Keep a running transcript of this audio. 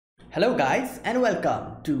Hello guys and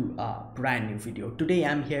welcome to a brand new video. Today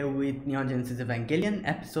I'm here with Neon Genesis Evangelion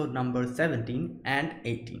episode number 17 and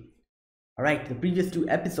 18. Alright, the previous two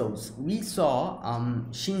episodes we saw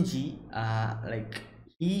Shinji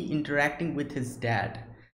he interacting with his dad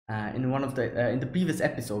in one of the in the previous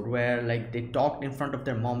episode where like they talked in front of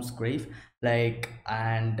their mom's grave and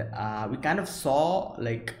we kind of saw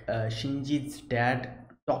Shinji's dad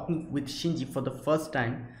talking with Shinji for the first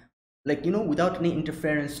time, without any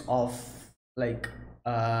interference of like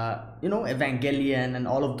Evangelion and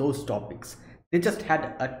all of those topics. They just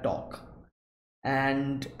had a talk,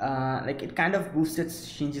 and it kind of boosted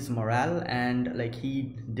Shinji's morale, and like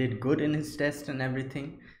he did good in his test and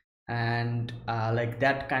everything. And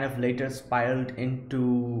that kind of later spiraled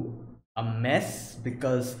into a mess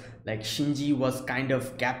because like Shinji was kind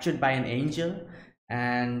of captured by an angel,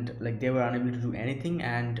 and like they were unable to do anything.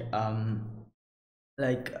 And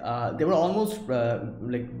they were almost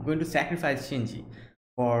going to sacrifice Shinji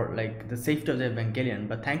for like the safety of the Evangelion,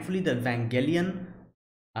 but thankfully the Evangelion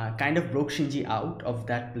kind of broke Shinji out of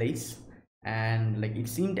that place. And like it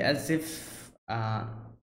seemed as if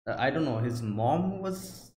I don't know, his mom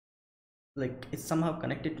was like is somehow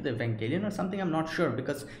connected to the Evangelion or something. I'm not sure,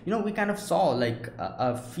 because we kind of saw like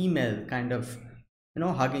a female kind of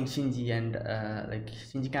hugging Shinji, and like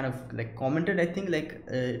Shinji kind of like commented, I think like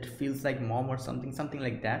it feels like mom or something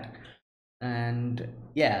like that. And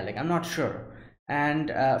yeah, like I'm not sure. And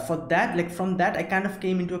for that, like from that I kind of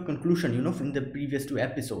came into a conclusion, from the previous two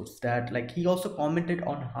episodes, that like he also commented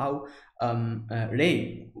on how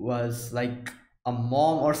Rei was like a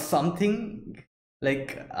mom or something.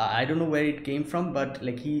 Like I don't know where it came from, but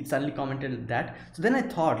like he suddenly commented that. So then I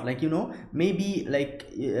thought, like maybe like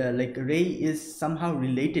Rei is somehow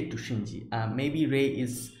related to Shinji. Maybe Rei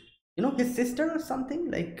is his sister or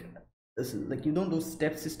something, like like those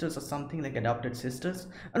step sisters or something, like adopted sisters.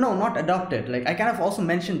 No, not adopted. Like I kind of also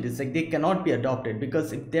mentioned this, like they cannot be adopted,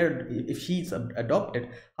 because if she's adopted,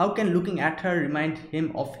 how can looking at her remind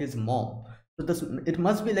him of his mom? So this, it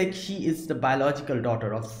must be like she is the biological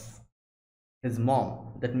daughter of his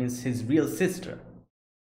mom. That means his real sister.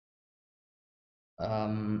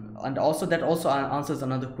 And also that also answers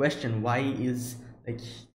another question: why is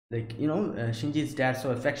Shinji's dad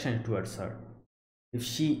so affectionate towards her if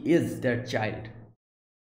she is their child?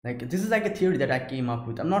 Like this is like a theory that I came up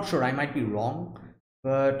with. I'm not sure, I might be wrong,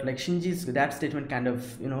 but like Shinji's that statement kind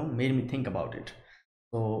of made me think about it.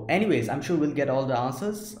 So anyways, I'm sure we'll get all the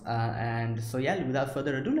answers, and so yeah, without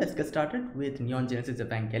further ado, let's get started with Neon Genesis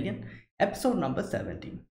Evangelion episode number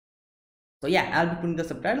 17. So yeah, I'll be putting the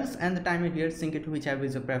subtitles and the timer here. Sync it to whichever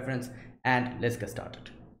is your preference, and let's get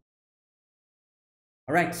started.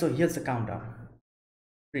 All right, so here's the countdown.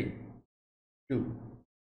 3, 2,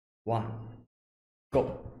 1,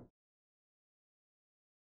 go.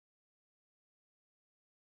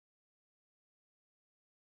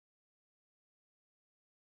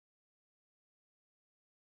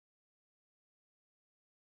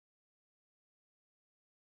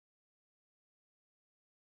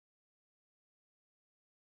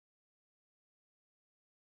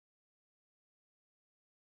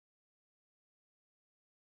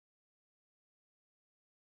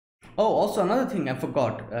 Oh, also another thing I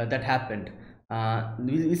forgot that happened.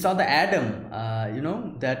 We saw the Adam,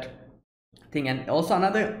 that thing, and also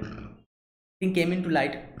another thing came into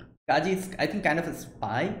light. Kaji is, I think, kind of a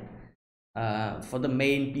spy for the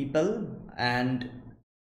main people, and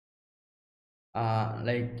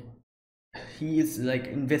like he is like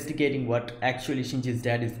investigating what actually Shinji's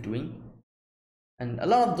dad is doing, and a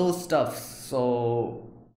lot of those stuff. So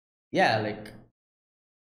yeah, like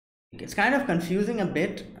it's kind of confusing a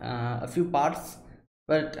bit, a few parts,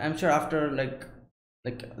 but I'm sure after like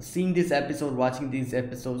seeing this episode, watching these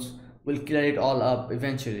episodes, will clear it all up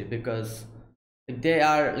eventually, because like, they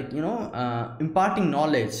are like imparting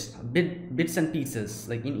knowledge, bits and pieces,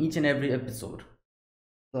 like in each and every episode.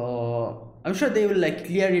 So I'm sure they will like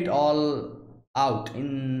clear it all out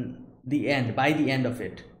in the end, by the end of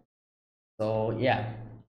it. So yeah.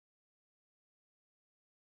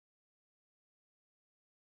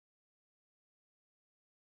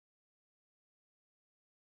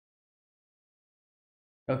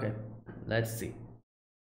 Okay, let's see.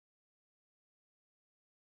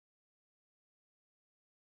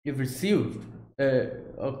 You've received.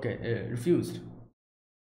 Okay, refused.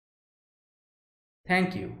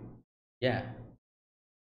 Thank you. Yeah.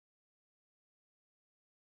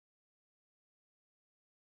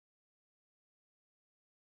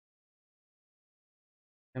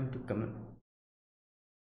 Time to come.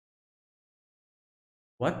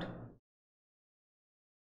 What?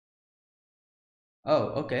 Oh,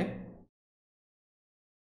 okay.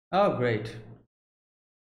 Oh, great.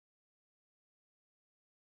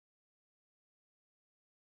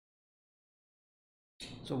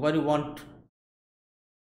 So what do you want?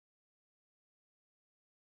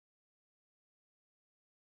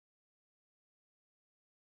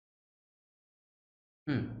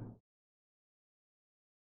 Hmm.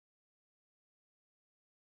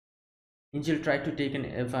 Angel tried to take an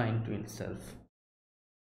Eva into himself.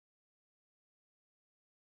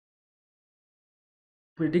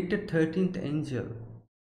 Predicted 13th angel.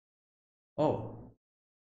 Oh,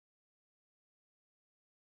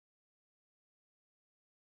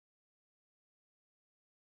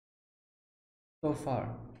 so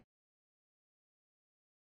far.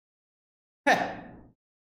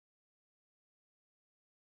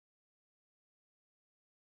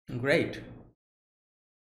 Great.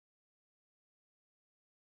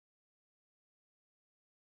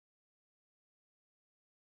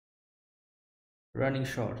 Running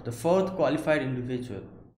short. The fourth qualified individual.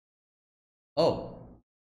 Oh,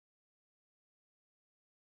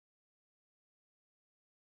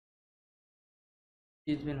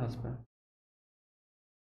 he's been husband.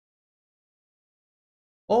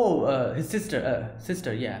 Oh, his sister.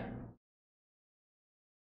 Sister. Yeah.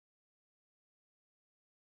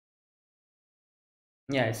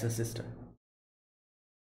 Yeah, it's a sister.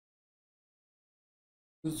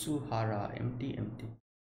 Susuhara. Empty. Empty.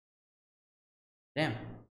 Damn.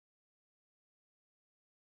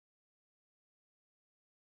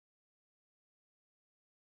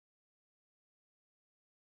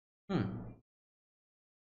 Hmm.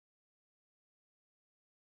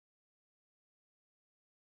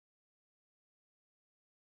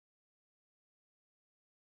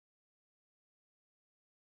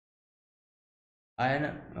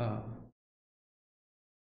 I.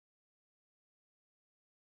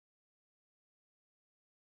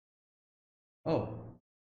 Oh.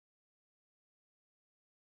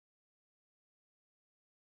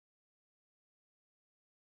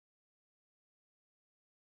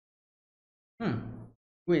 Hmm.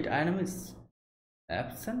 Wait. Anime is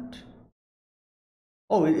absent.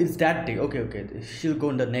 Oh, it's that day. Okay. Okay. She'll go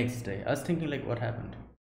on the next day. I was thinking like, what happened?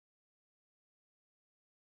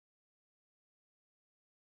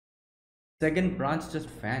 Second branch just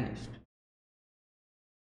vanished.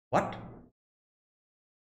 What?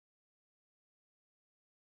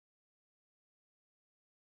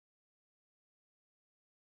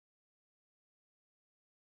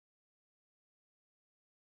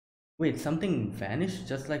 Wait, something vanished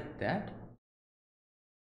just like that?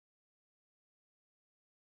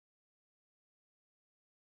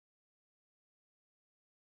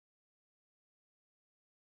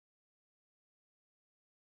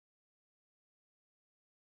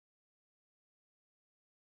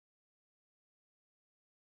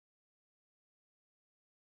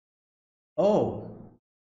 Oh,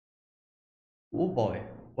 oh boy,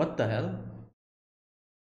 what the hell?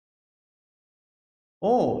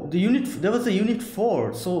 Oh, the unit, there was a unit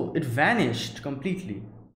 4, so it vanished completely.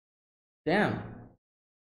 Damn.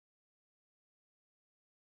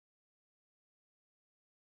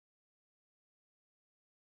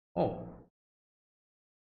 Oh,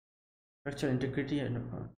 structural integrity and.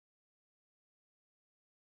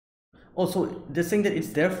 Oh, so they're saying that it's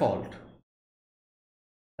their fault.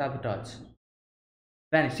 Sabotage.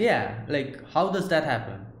 Vanished, yeah. Like, how does that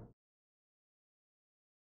happen?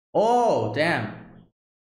 Oh, damn.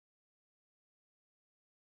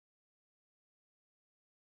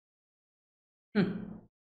 Hmm.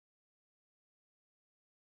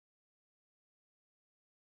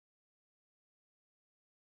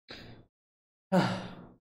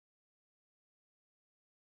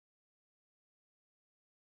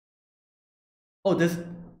 Oh, there's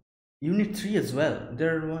unit 3 as well.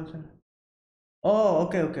 There was. Oh,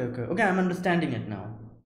 okay, okay, okay. Okay, I'm understanding it now.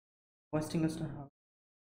 Questing us to have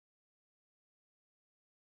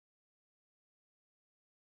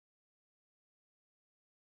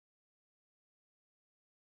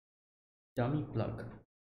dummy plug.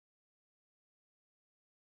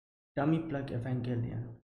 Dummy plug Evangelion.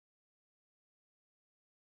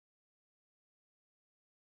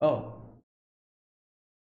 Oh,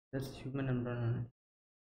 that's human and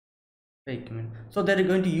fake human. So they're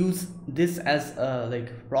going to use this as a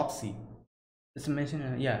like proxy. Just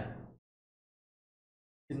mention, yeah,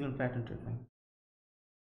 signal pattern tracing.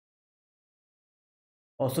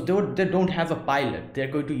 Oh, so they don't have a pilot. They're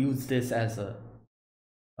going to use this as a.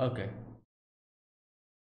 Okay.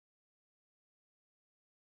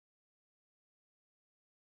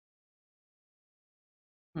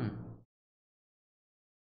 Hmm.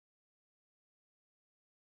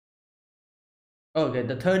 Okay,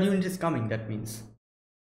 the third unit is coming. That means.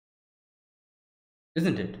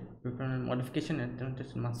 isn't it? Prepare modification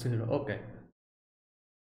and master hero. Okay.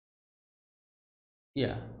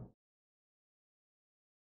 Yeah.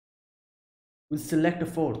 We select a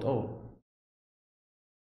fourth. Oh.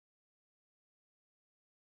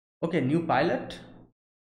 Okay, new pilot.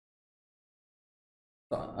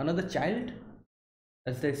 So another child,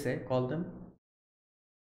 as they say, call them.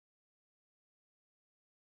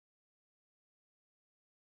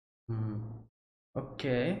 Hmm.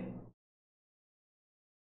 Okay.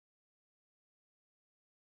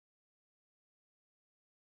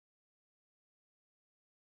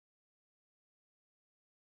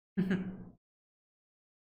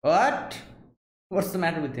 What? What's the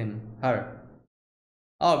matter with him? Her.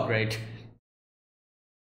 Oh, great.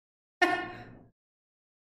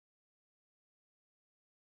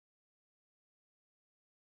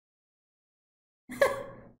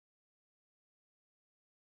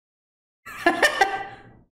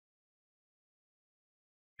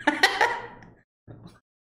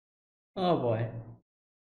 Oh boy.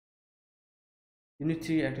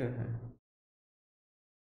 Unity at the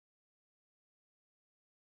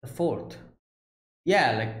fourth.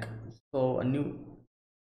 Yeah, like so a new.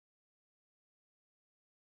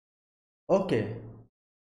 Okay.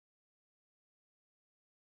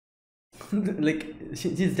 Like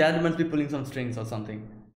his dad must be pulling some strings or something,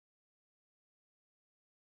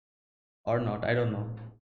 or not. I don't know.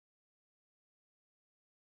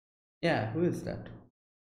 Yeah, who is that?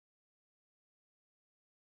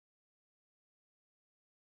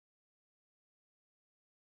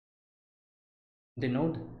 They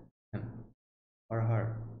know him or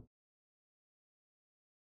her.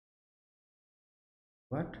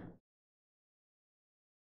 What?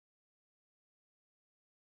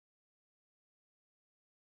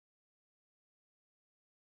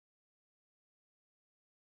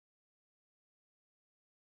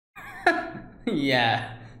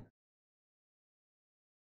 Yeah.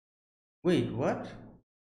 Wait, what?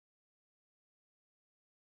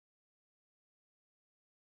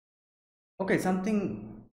 Okay,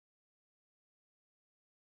 something.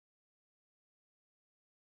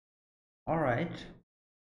 All right.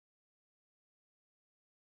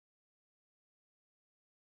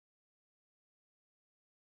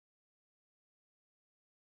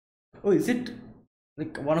 Oh, is it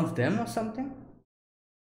like one of them or something?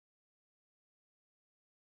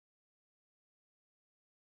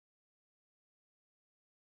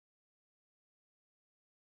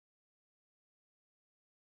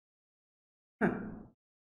 Huh.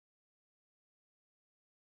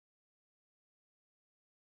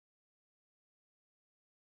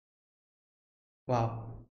 Wow.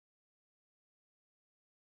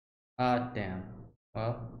 Ah, damn.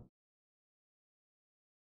 Well.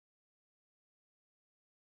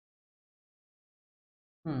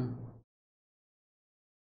 Hmm.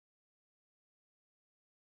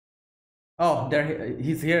 Oh, there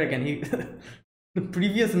he's here again. He the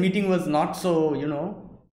previous meeting was not so,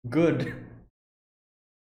 good.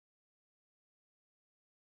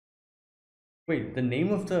 Wait, the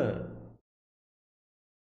name of the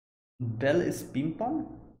bell is ping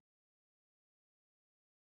pong?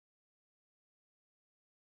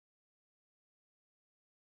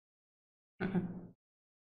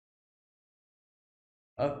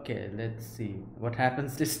 Okay, let's see what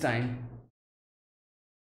happens this time.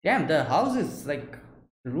 Damn, the house is like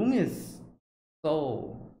the room is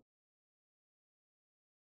so.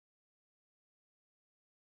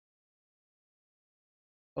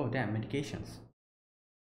 Oh, damn, medications.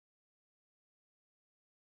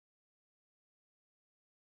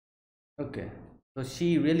 Okay, so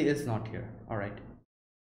she really is not here. All right,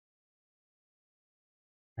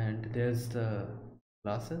 and there's the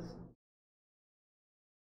glasses.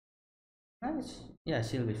 Yeah,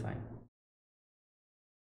 she'll be fine.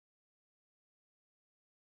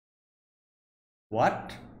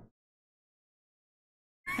 What?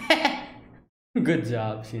 Good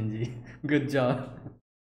job, Shinji. Good job.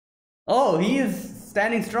 Oh, he is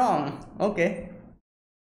standing strong. Okay.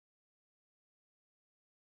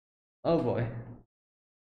 Oh boy.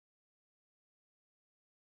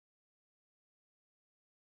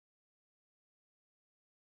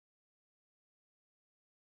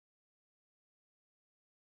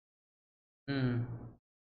 Hmm.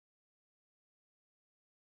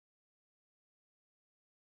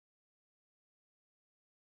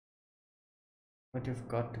 What you've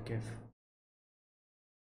got to give.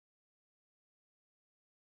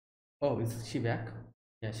 Oh, is she back?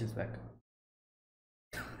 Yeah, she's back.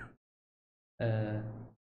 Uh,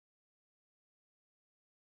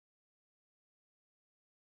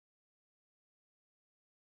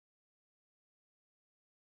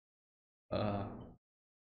 uh,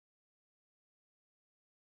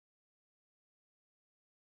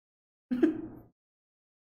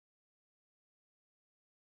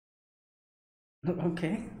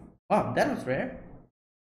 Okay. Wow, that was rare.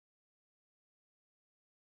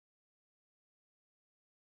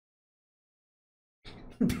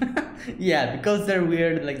 Yeah, because they're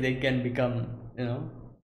weird, like they can become, you know,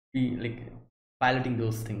 be like piloting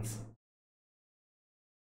those things.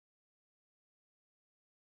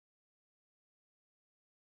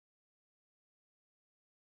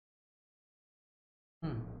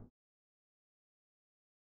 Hmm.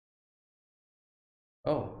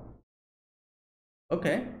 Oh,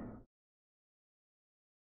 okay.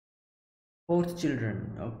 Fourth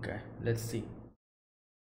children. Okay, let's see.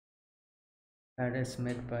 Paradise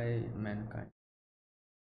made by mankind.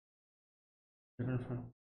 Children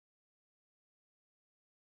from.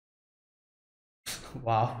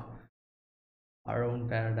 Wow, our own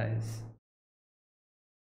paradise.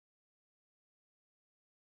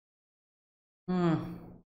 Hmm.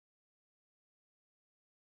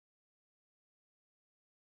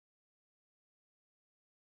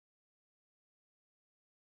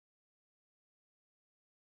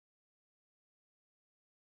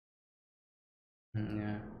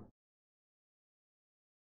 Yeah.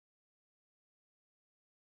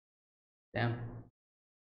 Damn.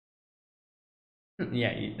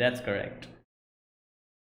 Yeah, that's correct.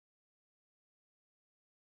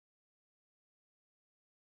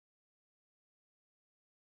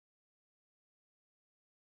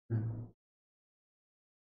 Hmm.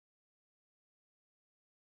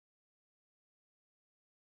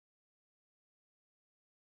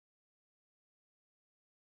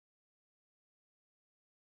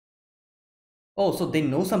 Oh, so they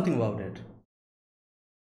know something about it.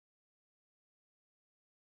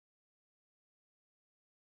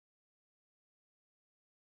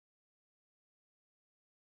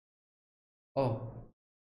 Oh,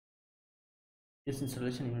 this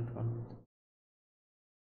installation even from.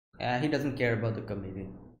 Yeah, he doesn't care about the committee.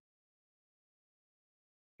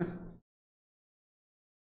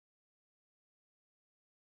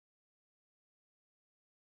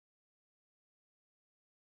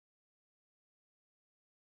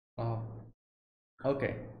 Oh,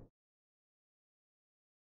 okay.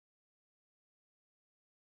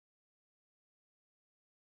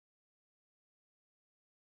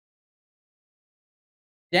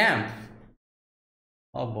 Damn.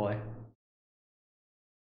 Oh boy.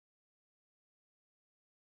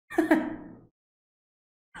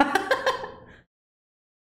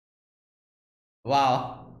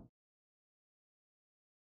 Wow.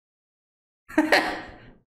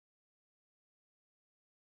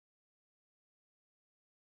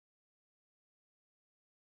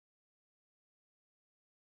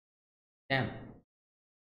 Damn.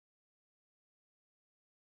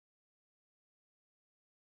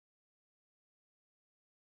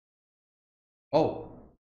 Oh,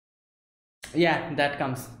 yeah, that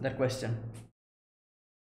comes that question.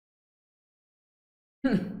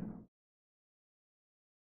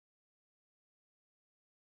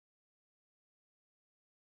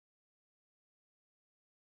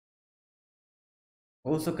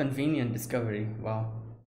 Also convenient discovery. Wow.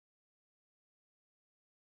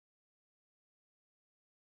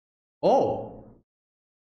 Oh.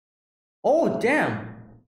 Oh, damn.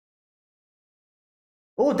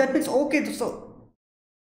 Oh, that means okay. So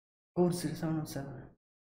code 0707.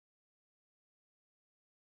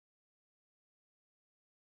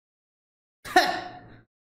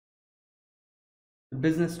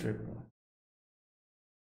 Business trip.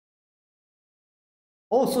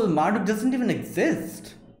 Oh, so Marduk doesn't even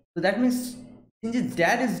exist. So that means Shinji's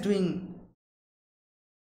dad is doing.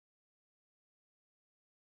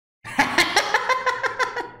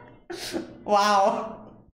 Wow.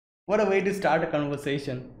 What a way to start a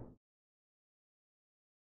conversation.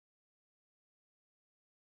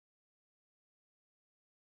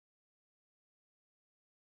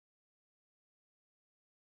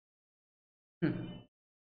 Hmm.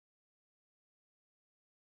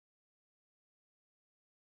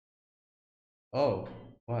 Oh,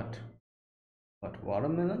 what? What,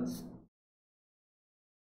 watermelons?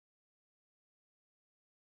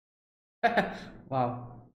 Wow.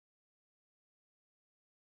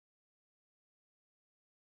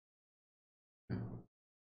 Hmm.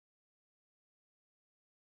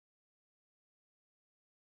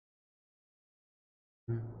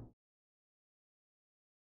 Hmm.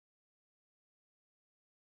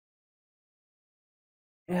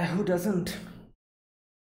 Yeah, who doesn't?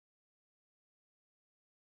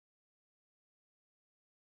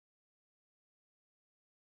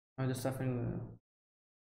 I'm just suffering.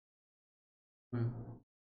 Hmm.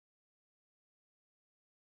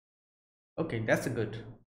 Okay, that's a good,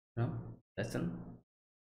 no, lesson.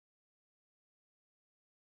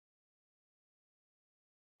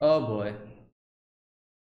 Oh boy.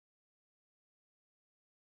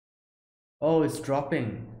 Oh, it's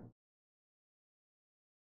dropping.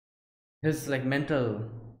 His like mental.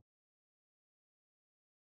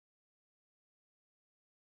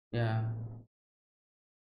 Yeah.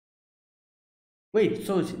 Wait,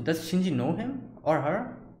 so does Shinji know him or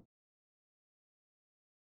her?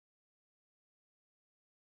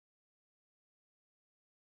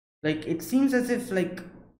 Like it seems as if like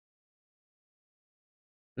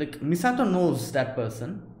Misato knows that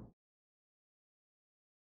person.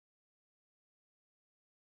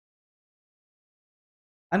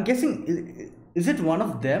 I'm guessing is it one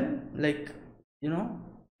of them? Like, you know,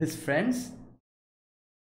 his friends?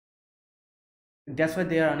 That's why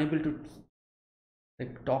they are unable to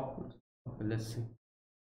like talk. Okay, let's see.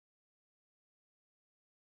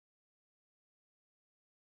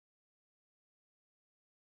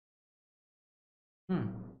 Hmm.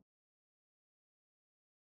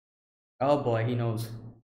 Oh boy, he knows.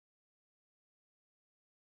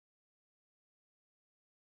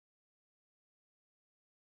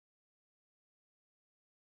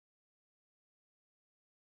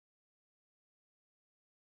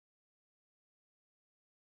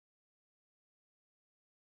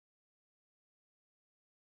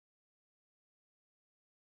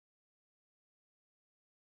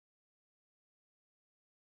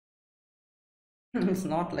 It's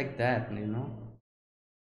not like that, you know.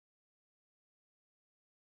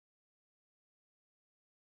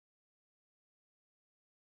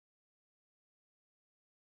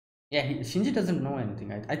 Yeah, Shinji doesn't know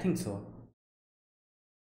anything. I think so.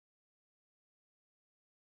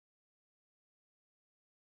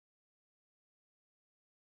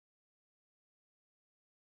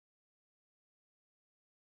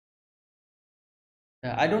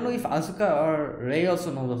 Yeah, I don't know if Asuka or Rei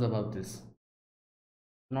also knows about this.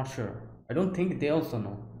 Not sure. I don't think they also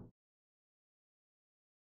know.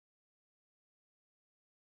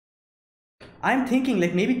 I'm thinking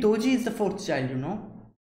like maybe Toji is the fourth child, you know?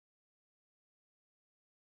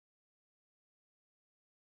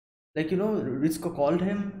 Like, you know, Ritsuko called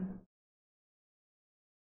him.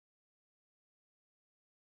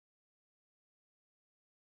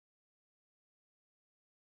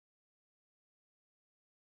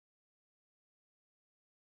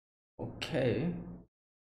 Okay.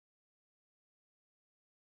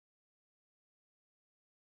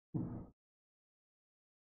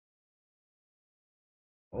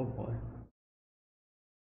 Oh boy.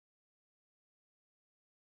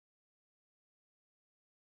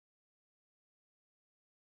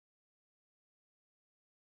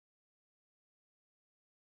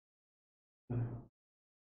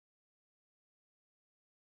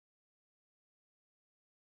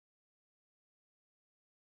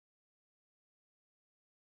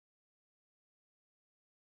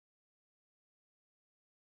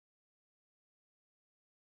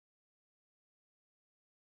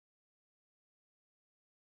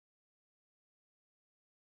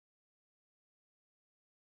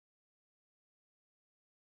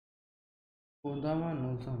 Kodama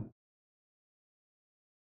knows him.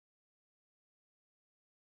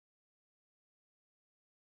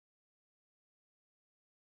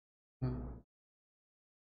 Hmm.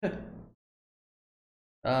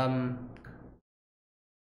 um,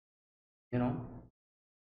 you know,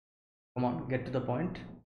 come on, get to the point.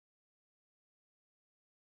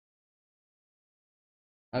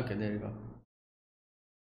 Okay, there you go.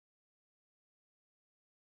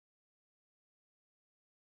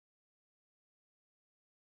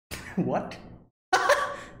 What?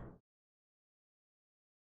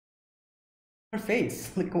 Her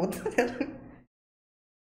face. Like what the hell?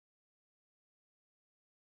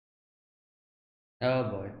 Oh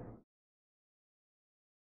boy.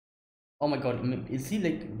 Oh my god. Is he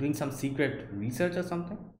like doing some secret research or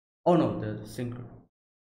something? Oh no, the synchro.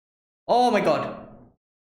 Oh my god.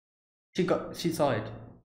 She saw it.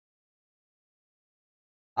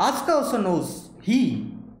 Asuka also knows.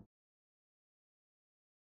 He.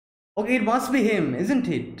 Okay, it must be him, isn't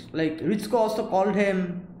it? Like Ritsuko also called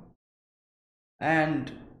him,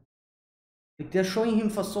 and like, they're showing him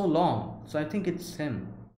for so long. So I think it's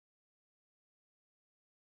him.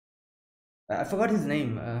 I forgot his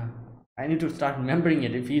name. I need to start remembering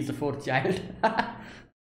it if he's the fourth child.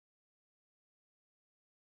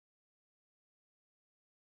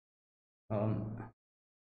 um,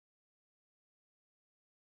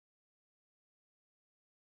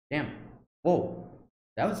 damn. Whoa,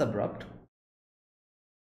 that was abrupt.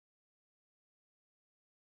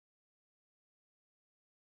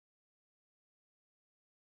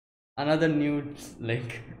 Another new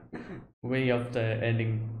like way of the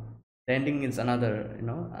ending The ending is another,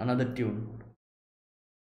 another tune.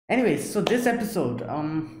 Anyways, so this episode,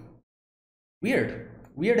 weird,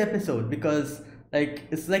 weird episode, because like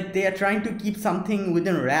it's like they are trying to keep something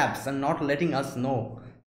within wraps and not letting us know.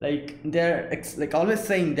 Like they're like always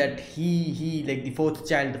saying that he like the fourth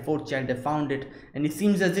child, they found it, and it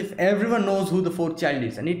seems as if everyone knows who the fourth child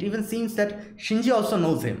is, and it even seems that Shinji also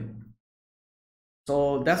knows him.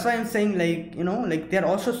 So that's why I'm saying, like, like they're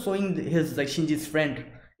also showing his, like, Shinji's friend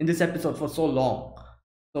in this episode for so long.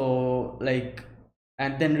 So like,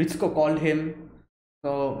 and then Ritsuko called him.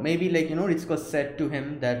 So maybe, like, Ritsuko said to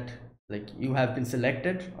him that, like, you have been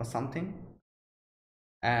selected or something,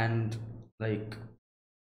 and like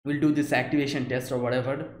we'll do this activation test or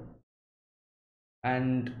whatever.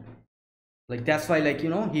 And like that's why, like,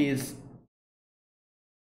 he is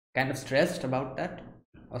kind of stressed about that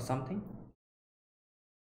or something.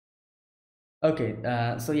 Okay,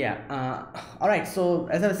 so yeah, all right. So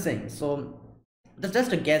as I was saying, so that's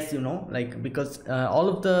just a guess, like, because all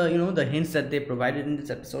of the, the hints that they provided in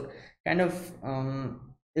this episode kind of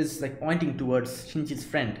is like pointing towards Shinji's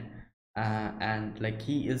friend, and like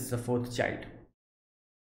he is the fourth child.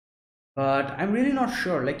 But I'm really not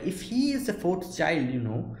sure, like, if he is the fourth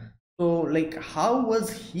child, so like how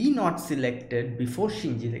was he not selected before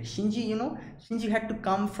Shinji? Like Shinji, Shinji had to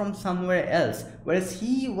come from somewhere else, whereas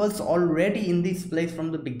he was already in this place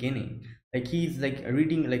from the beginning. Like he's like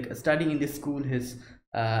reading, like studying in this school, his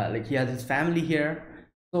like he has his family here.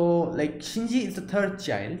 So like Shinji is the third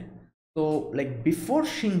child. So like before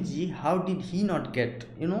Shinji, how did he not get,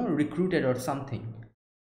 recruited or something?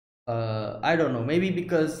 I don't know, maybe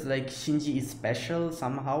because like Shinji is special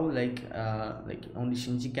somehow, like only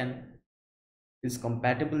Shinji can is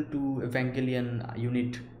compatible to Evangelion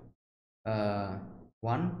unit uh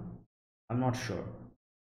 1. I'm not sure,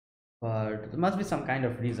 but there must be some kind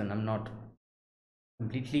of reason. I'm not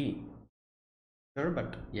completely sure,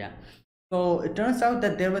 but yeah. So it turns out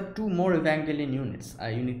that there were two more Evangelion units,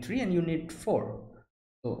 unit 3 and unit 4.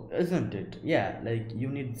 So isn't it? Yeah, like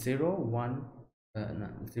unit 0 1, no,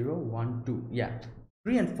 0 1 2, yeah,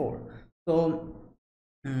 3 and 4. So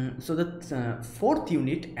so the fourth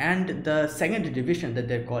unit and the second division that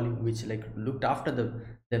they're calling, which like looked after the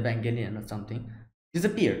Evangelion or something,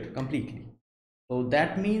 disappeared completely. So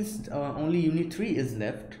that means only unit 3 is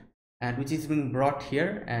left, and which is being brought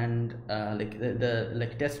here. And like the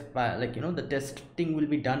like test like the testing will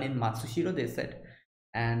be done in Matsushiro, they said.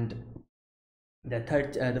 And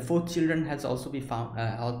the fourth children has also been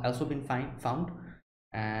found, found,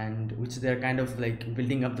 and which they're kind of like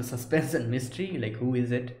building up the suspense and mystery, like who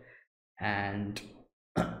is it. And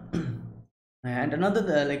and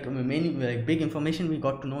another like main like big information we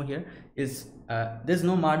got to know here is there's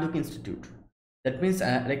no Marduk Institute. That means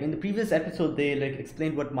like in the previous episode they like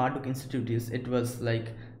explained what Marduk Institute is. It was like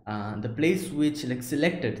the place which like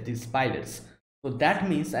selected these pilots. So that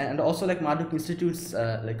means, and also like Marduk Institute's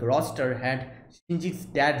like roster had Shinji's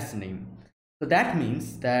dad's name. So that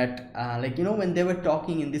means that like when they were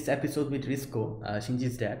talking in this episode with Risco,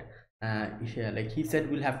 Shinji's dad, yeah, like he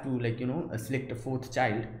said we'll have to like select a fourth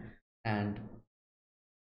child. And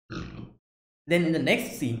then in the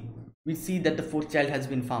next scene we see that the fourth child has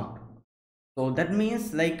been found. So that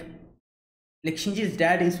means like Shinji's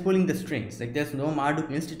dad is pulling the strings. Like there's no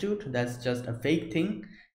Marduk Institute, that's just a fake thing,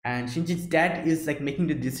 and Shinji's dad is like making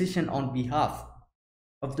the decision on behalf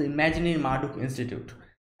of the imaginary Marduk Institute,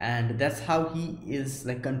 and that's how he is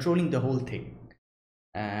like controlling the whole thing.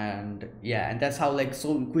 And yeah, and that's how like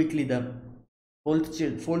so quickly the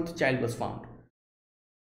fourth child was found.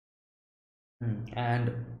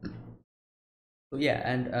 And so yeah,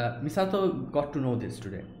 and Misato got to know this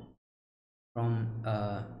today from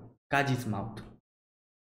Kaji's mouth.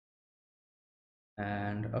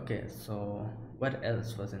 And okay, so what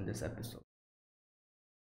else was in this episode?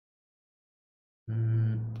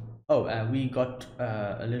 mm, oh, we got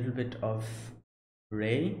a little bit of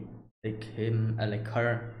Ray, like him, like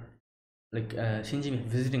her, like Shinji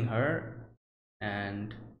visiting her.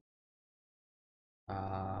 And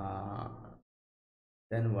uh,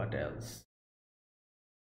 then what else?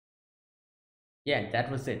 Yeah, that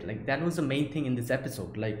was it. Like that was the main thing in this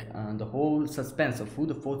episode, like the whole suspense of who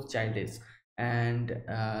the fourth child is. And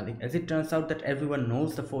like as it turns out that everyone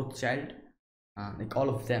knows the fourth child, like all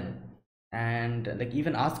of them. And like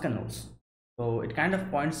even Asuka knows. So it kind of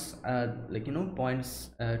points like points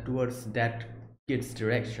towards that kid's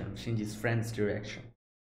direction, Shinji's friend's direction.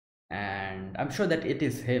 And I'm sure that it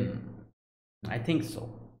is him. I think so.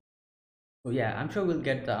 So yeah, I'm sure we'll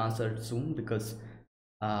get the answer soon, because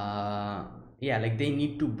uh yeah, like they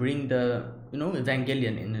need to bring the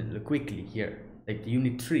Evangelion in quickly here, like the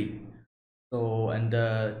unit 3. So, and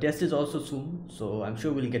the test is also soon, so I'm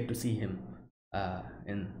sure we'll get to see him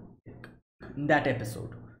in that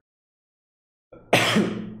episode.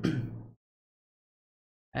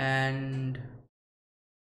 And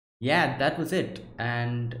yeah, that was it,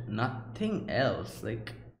 and nothing else.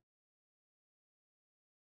 Like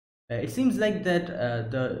it seems like that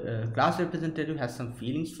the class representative has some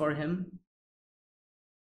feelings for him,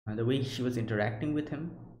 the way she was interacting with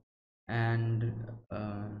him, and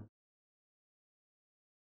uh,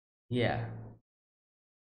 yeah.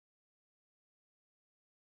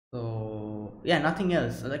 So yeah, nothing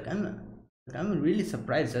else. Like I'm really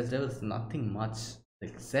surprised as there was nothing much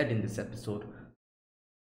like said in this episode.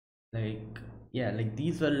 Like yeah, like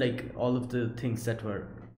these were like all of the things that were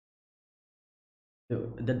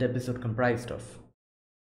that episode comprised of.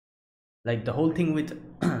 Like the whole thing with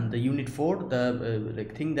the unit 4, the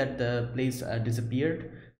like thing that the place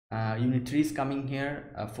disappeared. Unit 3 is coming here,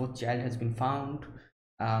 a fourth child has been found.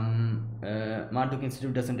 Marduk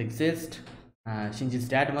Institute doesn't exist. Shinji's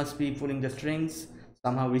dad must be pulling the strings.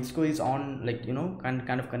 Somehow Ritsuko is on, like, you know,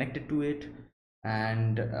 kind of connected to it.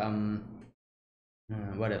 And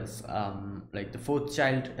what else, like the fourth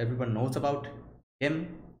child, everyone knows about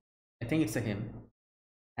him. I think it's a him.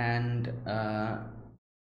 And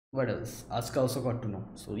what else, Asuka also got to know.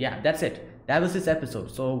 So yeah, that's it, that was this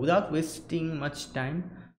episode. So without wasting much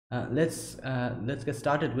time, let's get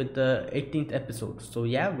started with the 18th episode. So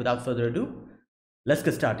yeah, without further ado, let's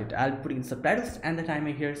get started. I'll put in subtitles and the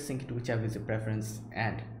timer here, sync it to whichever is your preference,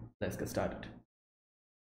 and let's get started.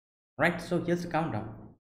 Right, so here's the countdown.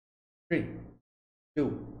 3,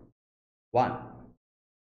 2, 1,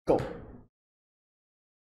 go.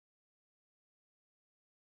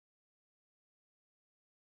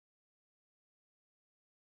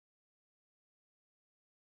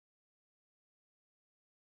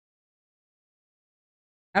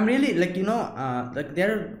 I'm really, like, you know, like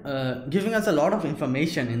they're giving us a lot of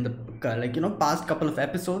information in the like, you know, past couple of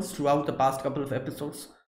episodes, throughout the past couple of episodes.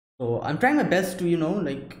 So I'm trying my best to, you know,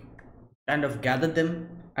 like kind of gather them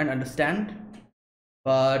and understand,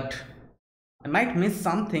 but I might miss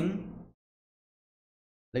something.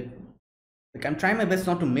 Like like I'm trying my best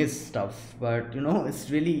not to miss stuff, but you know, it's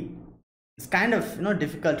kind of, you know,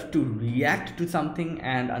 difficult to react to something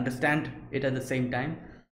and understand it at the same time.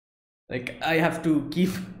 Like I have to keep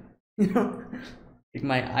you know, keep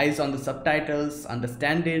my eyes on the subtitles,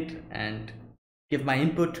 understand it, and give my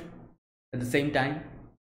input at the same time.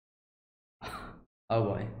 Oh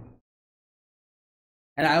boy.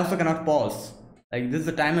 And I also cannot pause. Like this is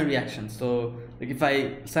a timer reaction, so like if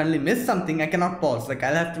I suddenly miss something, I cannot pause. Like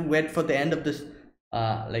I'll have to wait for the end of this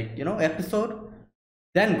like, you know, episode,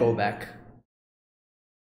 then go back.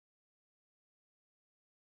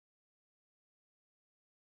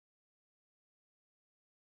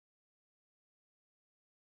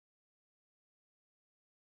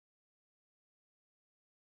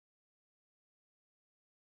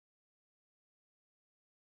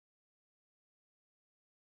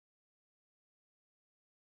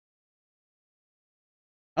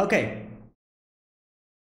 Okay.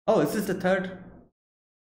 Oh, is this the third?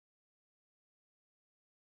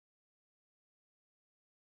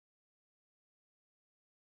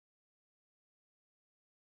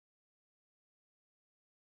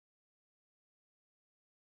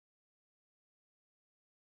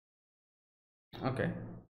 Okay.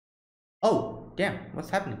 Oh damn, what's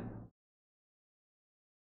happening?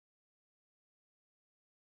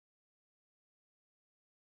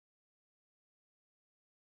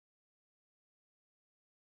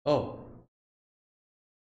 Oh.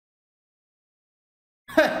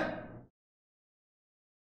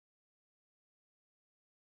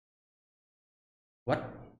 What?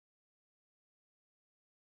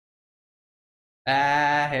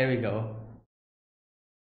 Ah, here we go.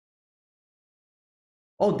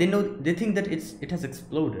 Oh, they know, they think that it has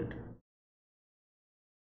exploded.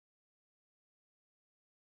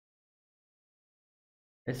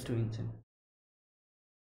 That's too insane.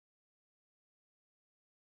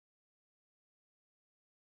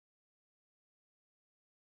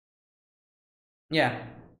 Yeah.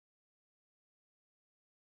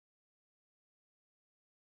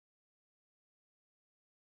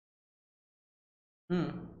 Hmm.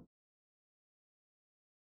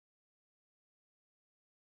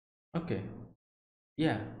 Okay.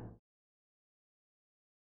 Yeah.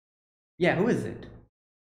 Yeah, who is it?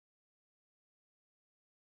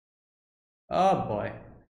 Oh boy.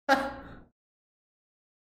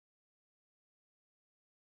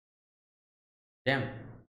 Damn.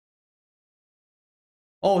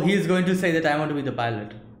 Oh, he's going to say that I want to be the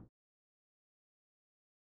pilot.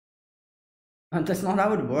 And that's not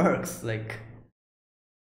how it works. Like,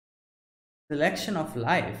 selection of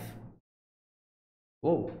life.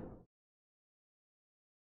 Whoa.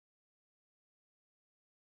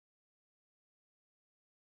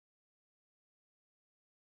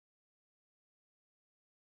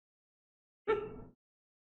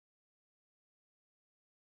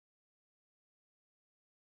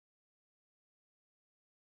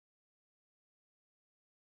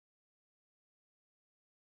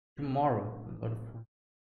 Tomorrow.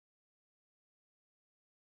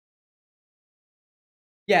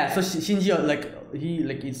 Yeah, so Shinji, like, he,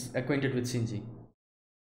 like, is acquainted with Shinji.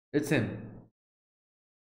 It's him.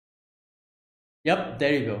 Yep,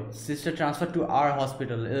 there you go. Sister transferred to our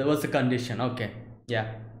hospital. It was the condition. Okay.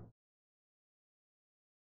 Yeah.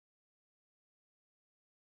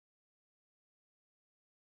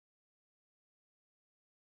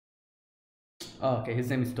 Oh, okay, his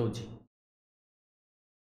name is Toji.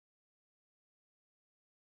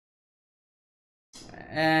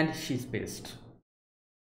 And she's pissed.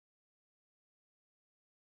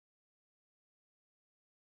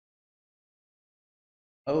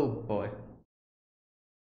 Oh boy.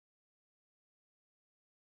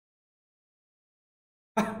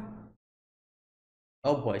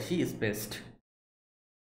 Oh boy, she is pissed.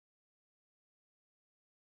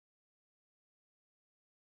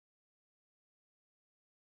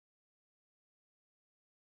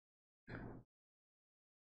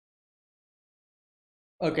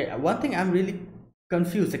 Okay, one thing I'm really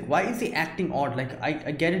confused. Like, why is he acting odd? Like, I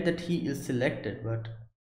get it that he is selected, but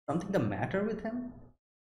something the matter with him?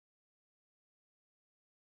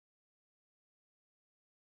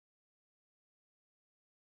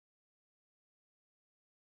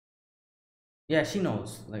 Yeah, she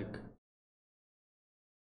knows. Like,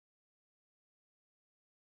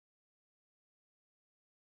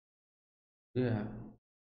 yeah.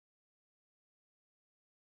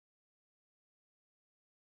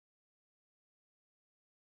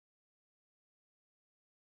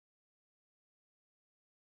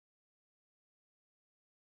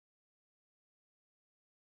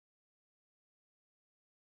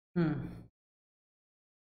 Hmm.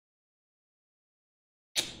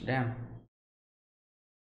 Damn.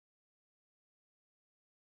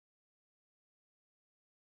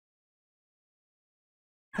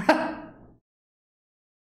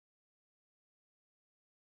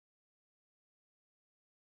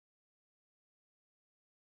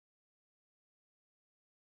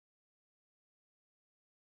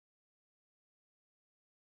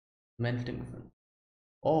 Melting.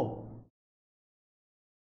 Oh,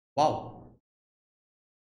 wow.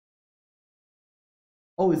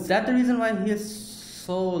 Oh, is that the reason why he is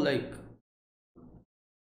so, like,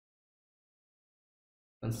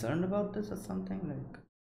 concerned about this or something? Like,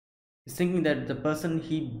 he's thinking that the person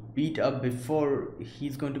he beat up before,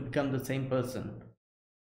 he's going to become the same person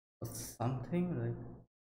or something? Like,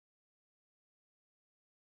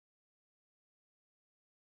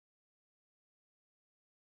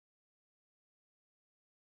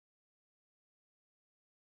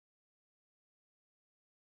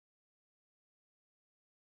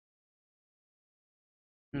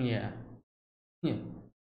 yeah. Yeah.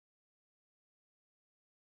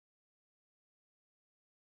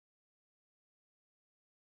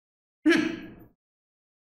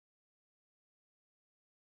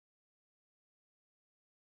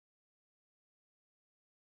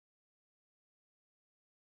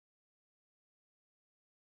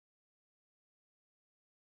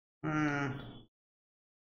 Mm,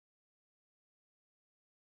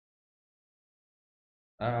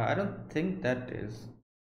 I don't think that is.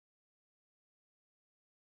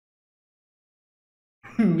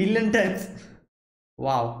 Million times.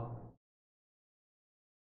 Wow.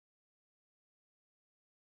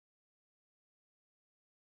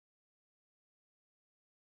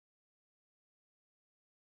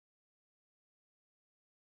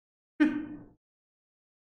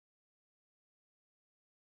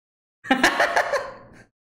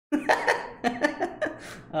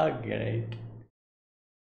 Oh, great.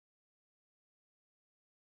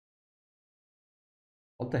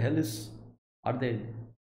 What the hell is. Are they.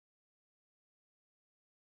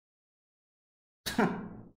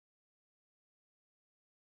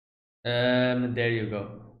 There you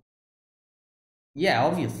go. Yeah,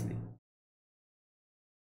 obviously.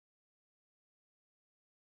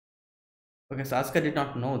 Okay, so Asuka did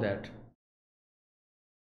not know that.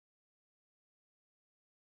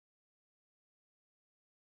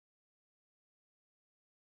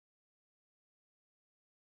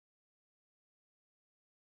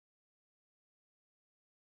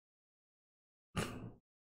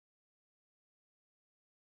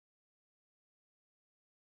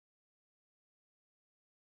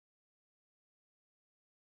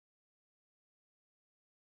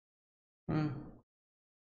 Hmm.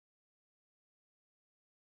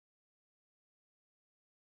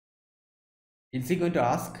 Is he going to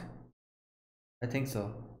ask? I think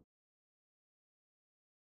so.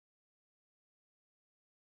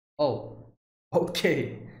 Oh,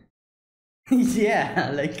 okay.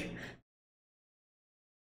 Yeah, like,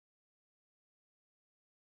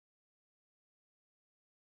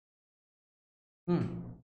 hmm.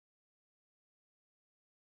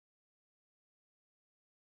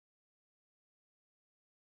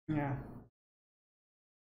 Yeah.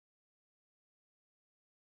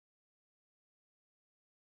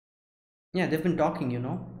 Yeah, they've been talking, you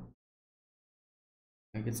know?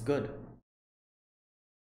 Like, it's good.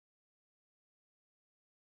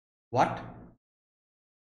 What?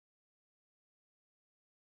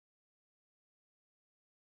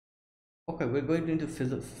 Okay, we're going into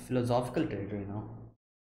philosophical territory now.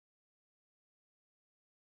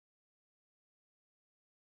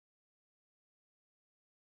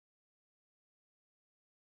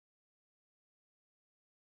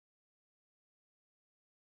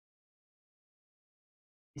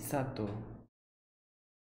 Isato.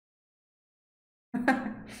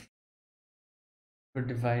 For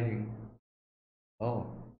dividing. Oh.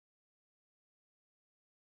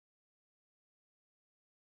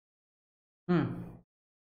 Hmm.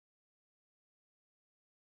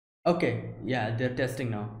 Okay. Yeah, they're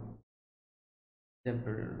testing now.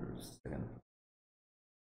 Temper. Second.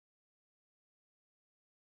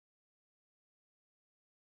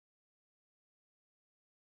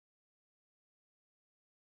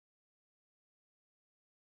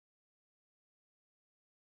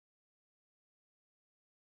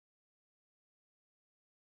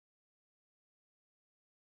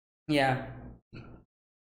 Yeah.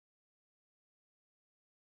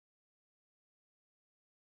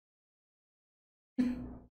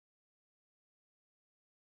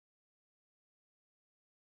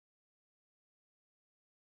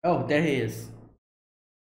 Oh, there he is.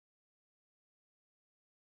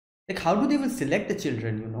 Like, how do they even select the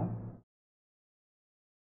children, you know?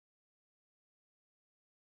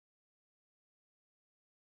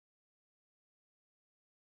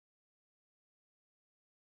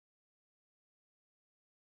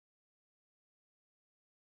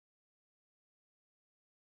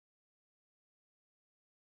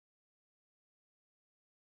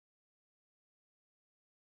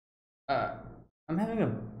 Uh, I'm having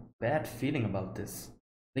a bad feeling about this.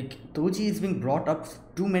 Like, Toji is being brought up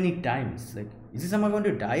too many times. Like, is he someone going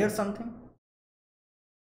to die or something?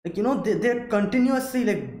 Like, you know, they're continuously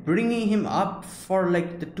like bringing him up for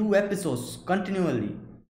like the 2 episodes continually.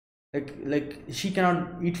 Like she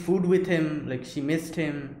cannot eat food with him. Like, she missed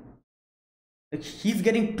him. Like, he's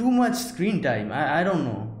getting too much screen time. I don't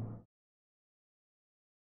know.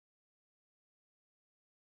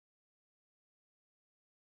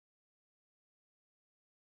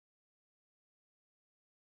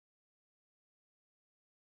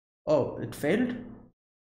 Oh, it failed.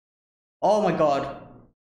 Oh my god.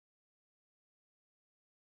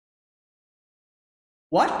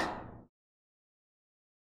 What?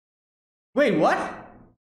 Wait, what?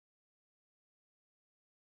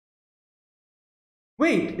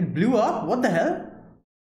 Wait, it blew up? What the hell?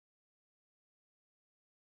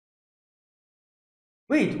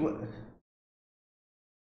 Wait,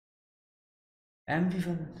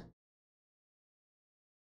 ambivalent.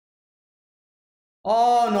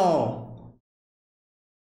 Oh no.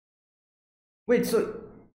 Wait, so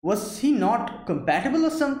was he not compatible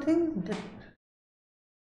or something?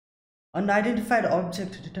 Unidentified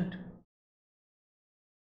object returned.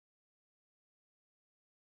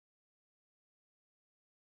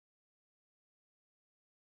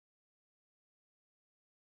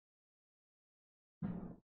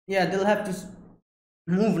 Yeah, they'll have to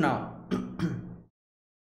move now.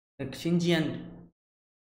 Like Shinji and.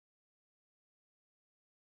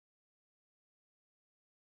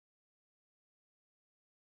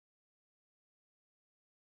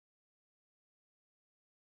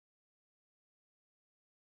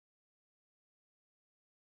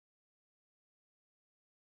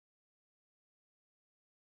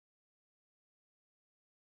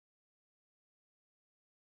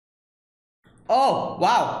 Oh,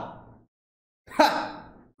 wow. Ha!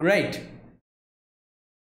 Great.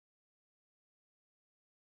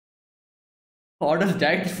 Orders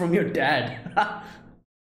direct from your dad.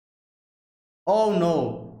 Oh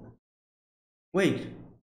no. Wait.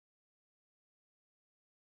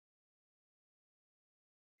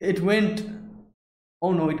 It went.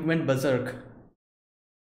 Oh no, it went berserk.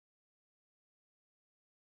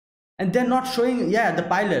 And they're not showing. Yeah, the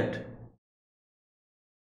pilot.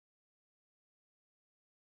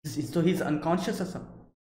 So he's unconscious or something.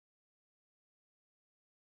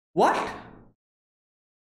 What?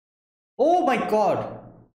 Oh my god.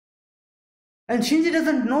 And Shinji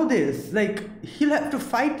doesn't know this. Like, he'll have to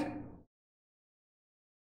fight.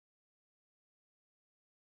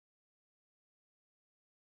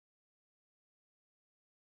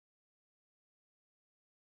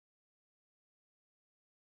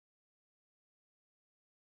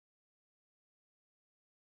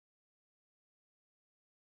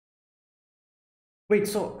 Wait,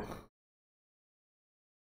 so.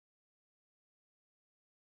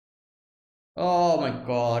 Oh my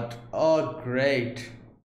god. Oh, great.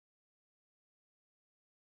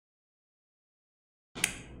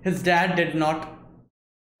 His dad did not.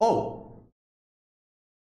 Oh,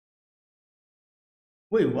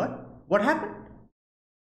 wait, what? What happened?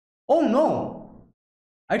 Oh no.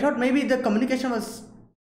 I thought maybe the communication was.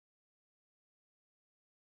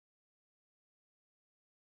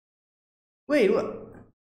 Wait, what?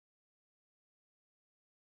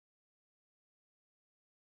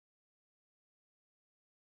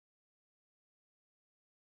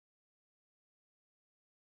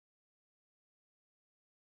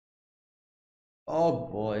 Oh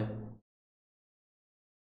boy.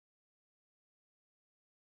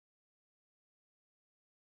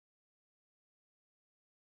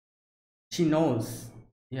 She knows.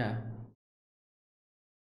 Yeah.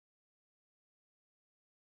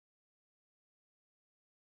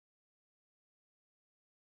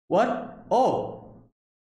 What? Oh.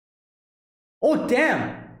 Oh,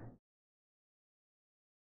 damn.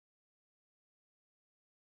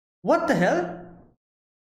 What the hell?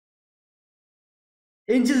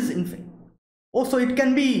 Angels in. Oh, so it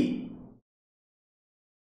can be.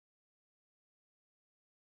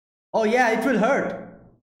 Oh, yeah, it will hurt.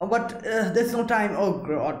 But there's no time. Oh,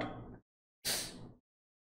 God.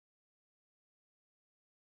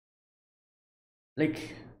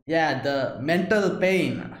 Like, yeah, the mental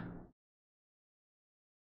pain.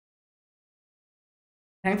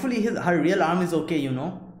 Thankfully, her real arm is okay, you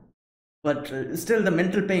know. But still, the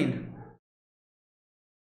mental pain.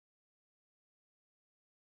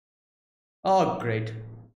 Oh, great.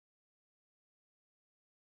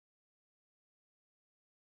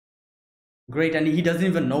 Great, and he doesn't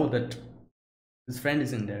even know that his friend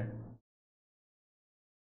is in there.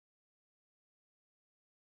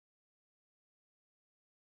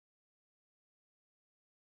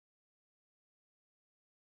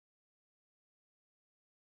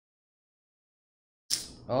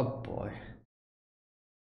 Oh boy.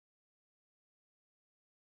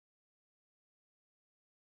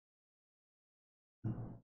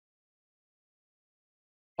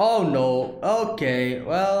 Oh no. Okay,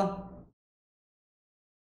 well,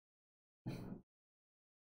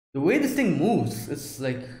 the way this thing moves, it's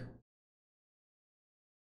like,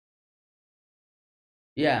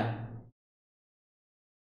 yeah.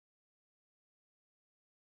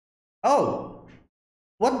 Oh,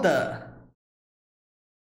 what the?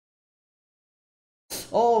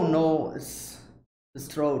 Oh no, it's his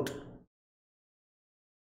throat.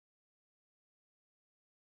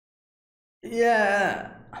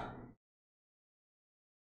 Yeah.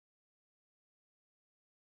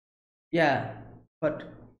 Yeah. But,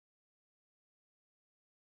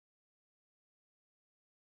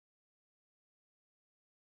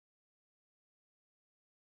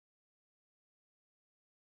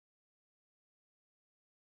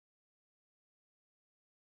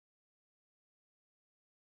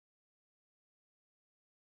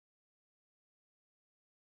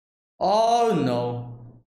 oh no.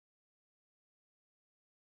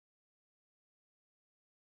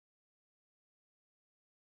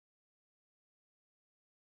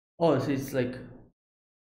 Oh, so it's like,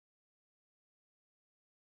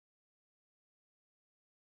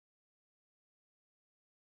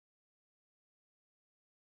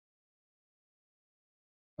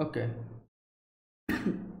 okay.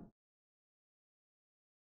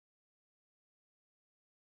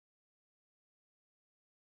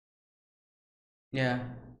 Yeah.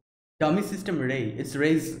 Dummy system Ray. It's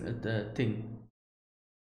Ray's the thing.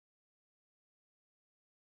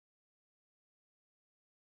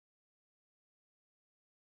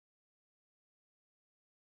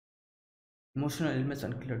 Emotional elements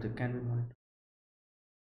unclear. They can be monitored.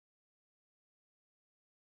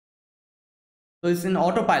 So it's in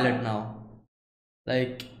autopilot now.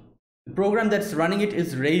 Like, the program that's running it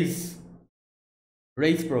is Ray's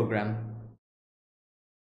program.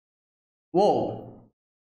 Whoa.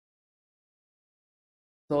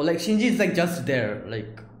 So like Shinji is like just there,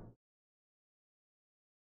 like,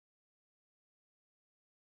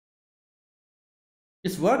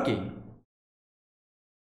 it's working.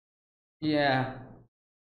 Yeah.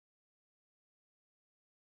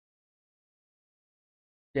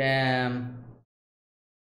 Damn.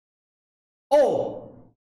 Oh.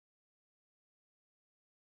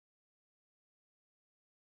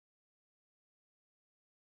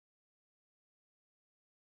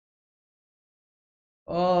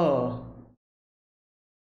 Oh.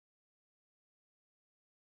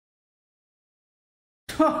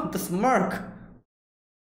 The smirk.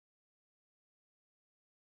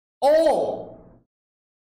 Oh.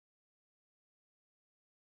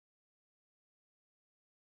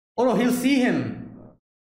 Oh no, he'll see him.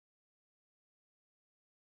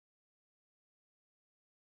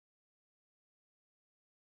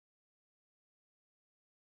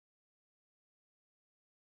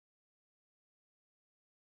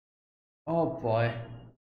 Oh boy.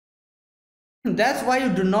 That's why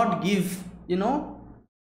you do not give,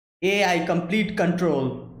 AI complete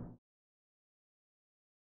control.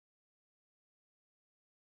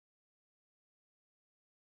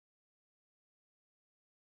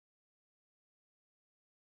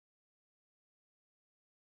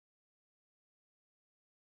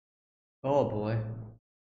 Oh boy.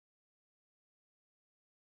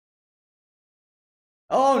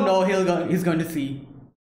 Oh no, he's going to see.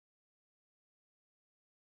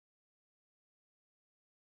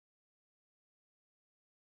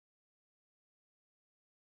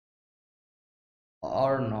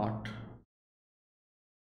 Or not.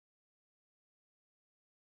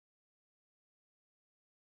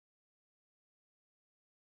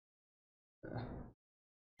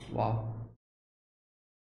 Wow.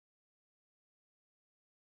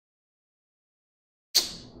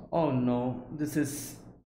 Oh no, this is.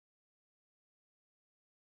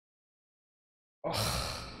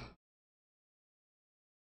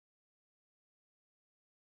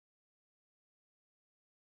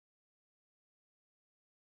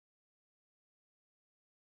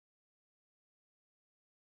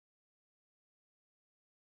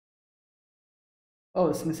 Oh,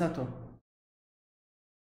 it's Misato.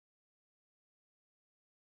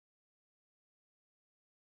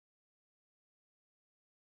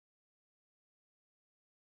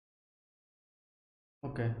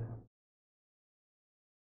 Okay.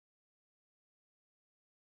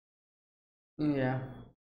 Yeah.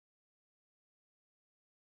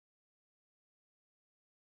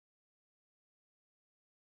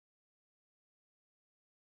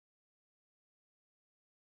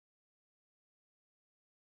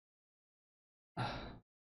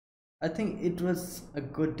 I think it was a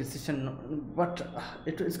good decision, but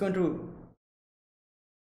it's going to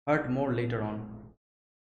hurt more later on.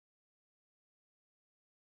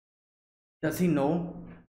 Does he know?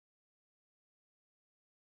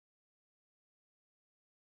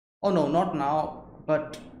 Oh no, not now,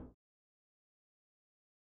 but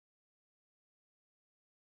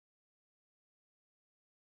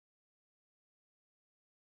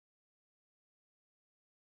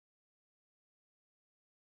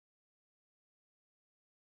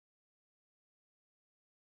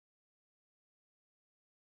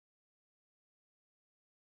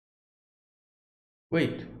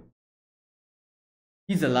wait,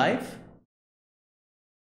 he's alive?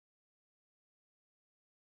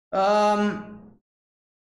 Um,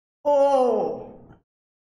 oh,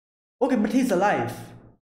 okay, but he's alive.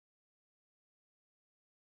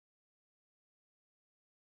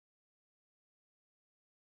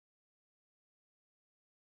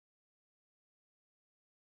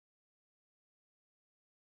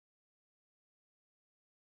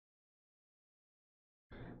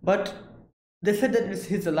 But they said that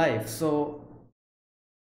he's alive, so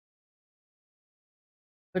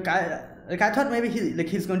I thought maybe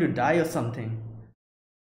he's going to die or something.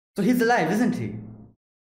 So he's alive, isn't he?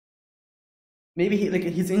 Maybe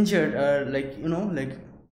he's injured or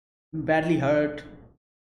badly hurt.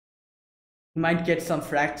 He might get some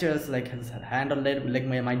fractures, like his hand or leg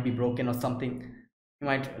might be broken or something. He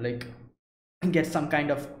might get some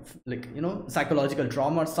kind of psychological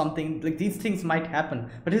trauma or something. Like these things might happen,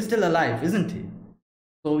 but he's still alive, isn't he?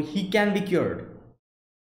 So he can be cured.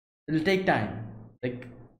 It'll take time. Like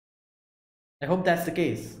I hope that's the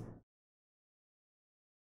case.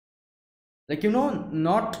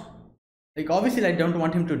 Not like obviously I don't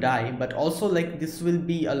want him to die, but also like this will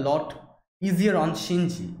be a lot easier on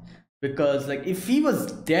Shinji, because like if he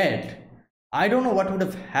was dead, I don't know what would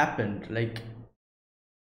have happened. Like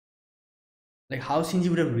how Shinji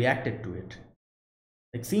would have reacted to it.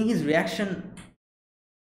 Like seeing his reaction,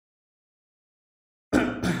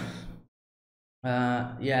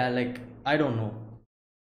 yeah, like I don't know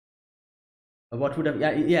what would have,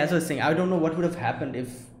 yeah, as I was saying, I don't know what would have happened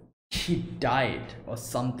if he died or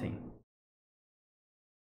something.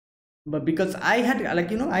 but because I had,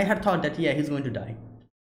 like, I had thought that yeah, he's going to die,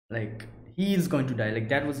 like he is going to die, like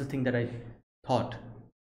that was the thing that I thought.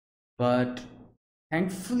 But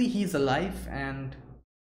thankfully he's alive. And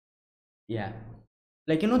yeah,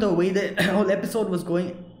 like, the way the whole episode was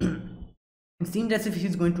going, it seemed as if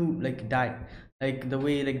he's going to like die, like the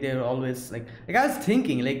way, like they're always like I was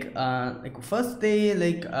thinking, like first they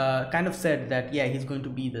like kind of said that yeah, he's going to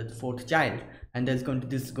be the fourth child, and there's going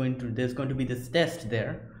to be this test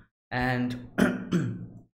there. And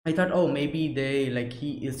I thought, oh, maybe they, like,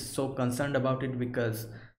 he is so concerned about it because,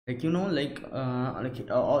 like,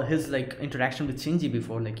 his like interaction with Shinji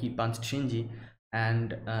before, like he punched Shinji,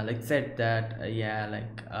 and like said that yeah,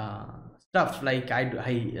 like stuff like I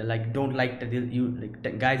like don't like that you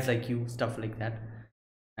like guys like you, stuff like that.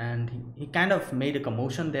 And he kind of made a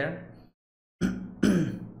commotion there.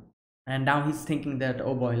 And now he's thinking that,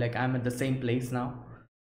 oh boy, like I'm at the same place now.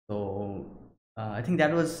 So I think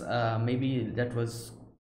that was maybe that was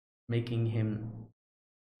making him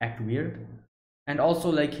act weird. And also,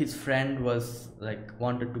 like, his friend was like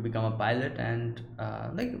wanted to become a pilot, and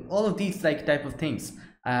like all of these like type of things.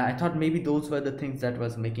 I thought maybe those were the things that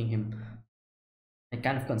was making him like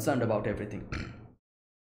kind of concerned about everything.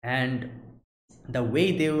 And the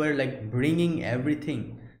way they were like bringing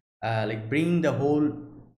everything, like bringing the whole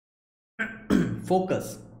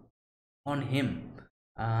focus on him.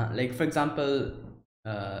 Like for example,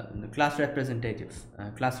 the class representative,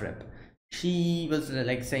 class rep, she was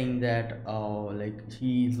like saying that, oh, like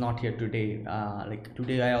he's not here today. Like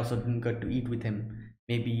today I also didn't get to eat with him.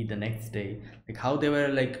 Maybe the next day. Like how they were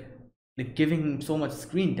like giving him so much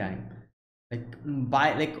screen time. Like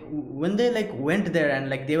by like when they like went there, and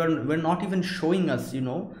like they were not even showing us,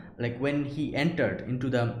 like when he entered into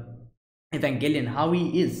the Evangelion, how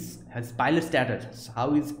he is, has pilot status,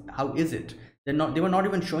 how is it? They were not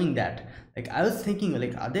even showing that. Like I was thinking,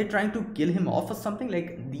 like, are they trying to kill him off or something?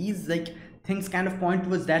 Like these like things kind of point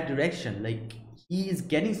towards that direction. Like he is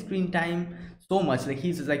getting screen time so much, like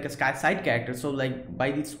he's like a side character. So like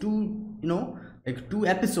by these two, like 2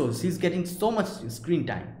 episodes, he's getting so much screen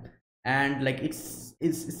time. And like it's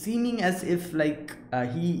seeming as if like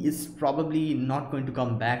he is probably not going to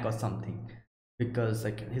come back or something, because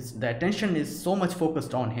like the attention is so much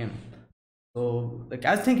focused on him. So like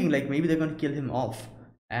I was thinking, like maybe they're going to kill him off.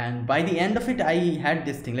 And by the end of it, I had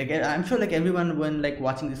this thing, like I'm sure like everyone when like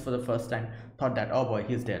watching this for the first time thought that, oh boy,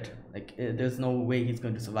 he's dead, like there's no way he's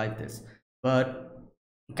going to survive this. But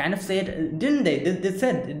kind of said, didn't they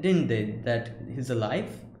said, didn't they, that he's alive?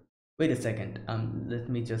 Wait a second, let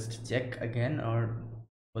me just check again. Or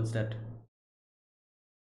what's that?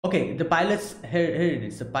 Okay, the pilots, here it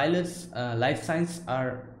is. The pilots life signs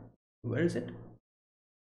are, where is it?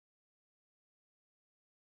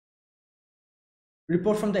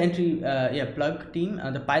 Report from the entry, yeah, plug team.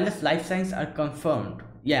 The pilot's life signs are confirmed.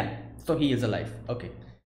 Yeah, so he is alive. Okay.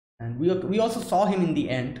 And we also saw him in the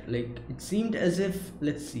end. Like it seemed as if,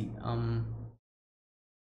 let's see,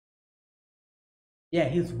 yeah,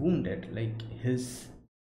 he's wounded. Like his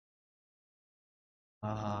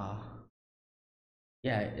uh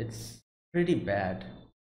yeah, it's pretty bad.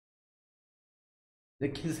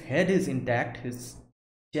 Like his head is intact, his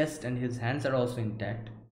chest and his hands are also intact.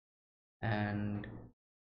 And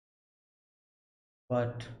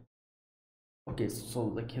but okay, so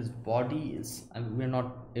like his body is, I mean, we're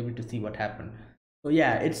not able to see what happened. So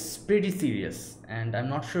yeah, it's pretty serious, and I'm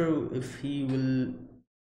not sure if he will,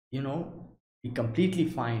 you know be completely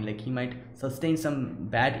fine. Like he might sustain some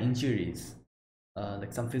bad injuries,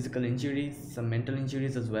 like some physical injuries, some mental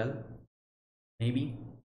injuries as well, maybe.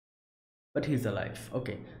 But he's alive.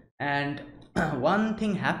 Okay. And one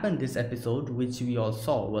thing happened this episode which we all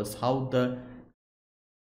saw was how the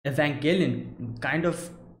Evangelion kind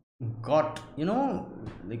of got,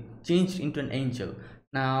 like changed into an angel.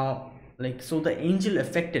 Now, like, so the angel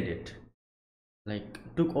affected it, like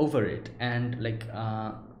took over it. And like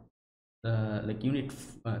unit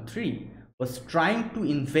 3 was trying to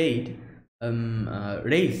invade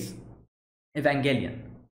raise Evangelion.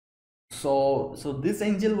 So this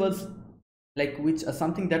angel was like, which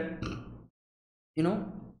something that you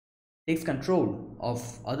know takes control of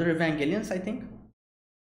other Evangelions, I think.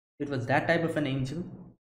 It was that type of an angel.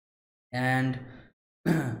 And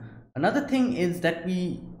another thing is that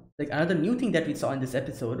we like another new thing that we saw in this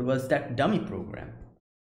episode was that dummy program.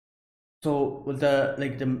 So the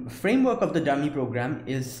framework of the dummy program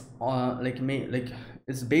is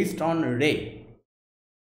is based on Ray.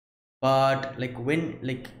 But like when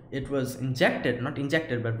like it was injected, not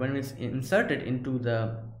injected, but when it's inserted into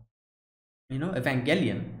the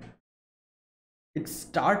Evangelion, it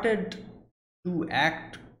started to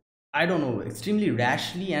act I don't know, extremely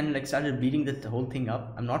rashly, and like started beating this whole thing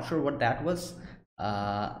up. I'm not sure what that was.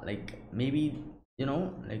 Like maybe,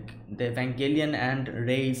 like the Evangelion and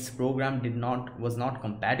Ray's program was not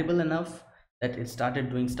compatible enough that it started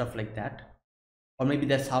doing stuff like that. Or maybe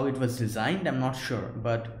that's how it was designed. I'm not sure,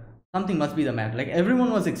 but something must be the matter. Like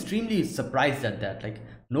everyone was extremely surprised at that. Like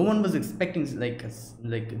no one was expecting like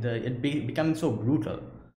the becoming so brutal.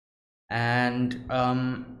 And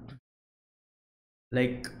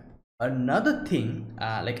like another thing,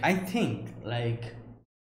 like I think like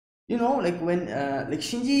like when like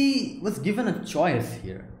Shinji was given a choice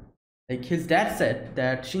here. Like his dad said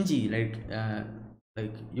that Shinji,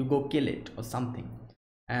 like you go kill it or something,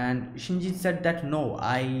 and Shinji said that no,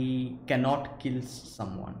 I cannot kill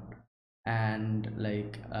someone. And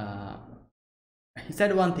like he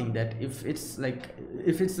said one thing, that if it's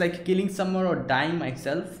like killing someone or dying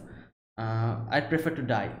myself, I'd prefer to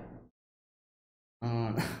die.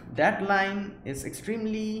 uh, that line is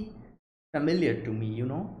extremely familiar to me,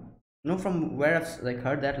 from where I've like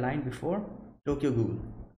heard that line before. Tokyo Ghoul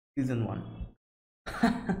season 1.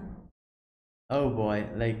 Oh boy,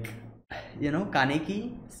 like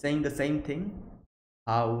Kaneki saying the same thing,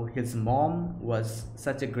 how his mom was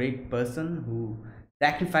such a great person who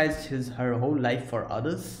sacrificed her whole life for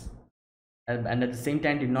others, and at the same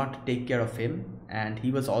time did not take care of him. And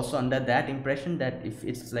he was also under that impression that if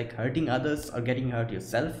it's like hurting others or getting hurt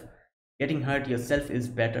yourself is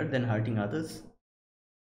better than hurting others.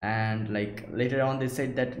 And like later on they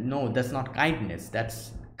said that no, that's not kindness,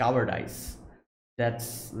 that's cowardice.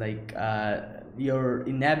 That's like your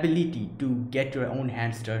inability to get your own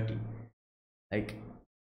hands dirty. Like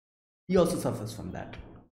he also suffers from that.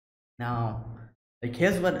 Now,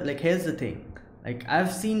 here's the thing. Like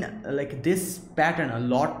I've seen like this pattern a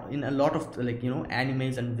lot in a lot of like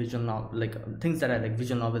animes and visual like things that are like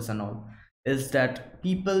visual novels and all, is that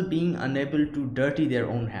people being unable to dirty their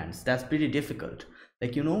own hands. That's pretty difficult.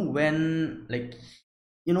 Like when like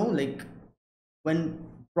when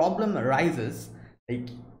problem arises, like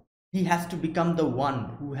he has to become the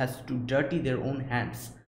one who has to dirty their own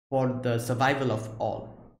hands for the survival of all,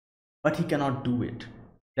 but he cannot do it.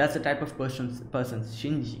 That's the type of person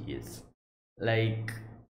Shinji is. Like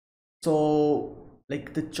so,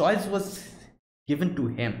 like the choice was given to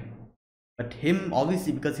him, but him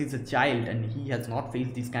obviously, because he's a child and he has not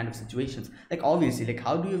faced these kind of situations, like obviously, like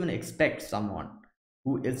how do you even expect someone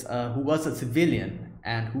who was a civilian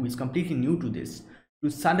and who is completely new to this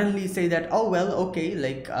to suddenly say that, oh well, okay,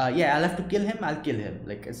 like yeah, I'll have to kill him, I'll kill him,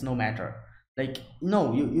 like it's no matter. Like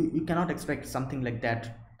no, you cannot expect something like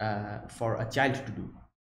that for a child to do.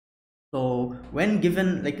 So when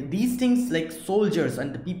given like these things, like soldiers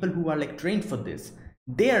and the people who are like trained for this,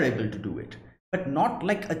 they are able to do it, but not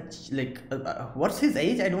like what's his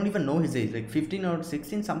age? I don't even know his age, like 15 or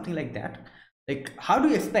 16, something like that. Like how do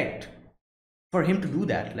you expect for him to do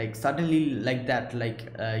that, like suddenly like that,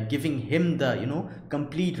 like giving him the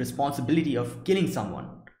complete responsibility of killing someone?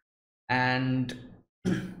 And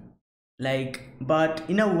like, but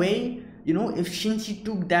in a way, if Shinji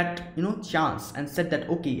took that chance and said that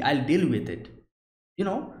okay, I'll deal with it,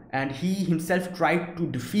 and he himself tried to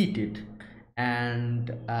defeat it,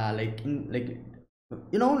 and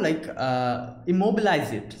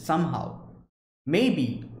immobilize it somehow,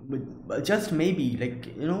 maybe, just maybe,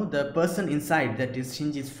 like the person inside that is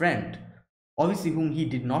Shinji's friend, obviously whom he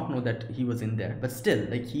did not know that he was in there, but still,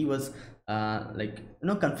 like he was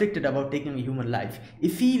conflicted about taking a human life.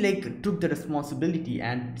 If he like took the responsibility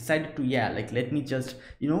and decided to, yeah, like let me just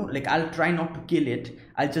like I'll try not to kill it,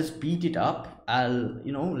 I'll just beat it up, I'll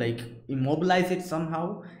like immobilize it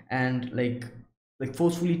somehow, and like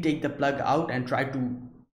forcefully take the plug out and try to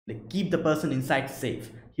like keep the person inside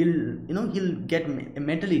safe, he'll get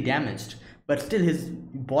mentally damaged, but still his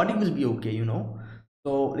body will be okay,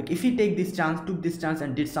 so like if he took this chance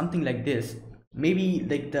and did something like this, maybe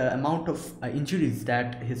like the amount of injuries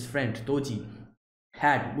that his friend Toji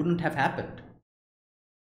had wouldn't have happened.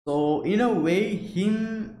 So in a way,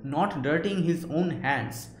 him not dirtying his own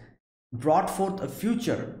hands brought forth a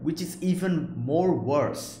future which is even more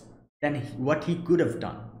worse than what he could have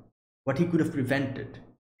done, what he could have prevented.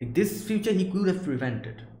 Like this future he could have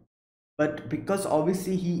prevented, but because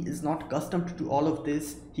obviously he is not accustomed to all of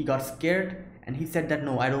this, he got scared and he said that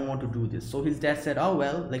no, I don't want to do this. So his dad said, oh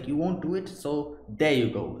well, like you won't do it, so there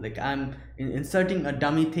you go, like I'm inserting a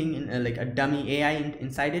dummy thing in like a dummy AI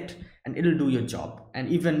inside it, and it'll do your job, and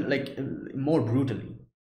even like more brutally.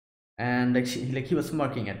 And like he was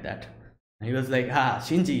smirking at that, and he was like, ah,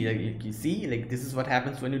 Shinji, like you see, like this is what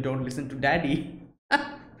happens when you don't listen to daddy.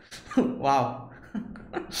 Wow.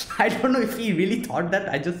 I don't know if he really thought that.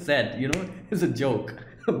 I just said, it's a joke.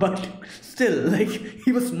 but still, like,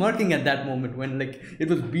 he was smirking at that moment when like it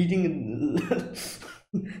was beating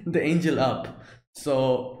the angel up.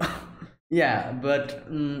 So yeah, but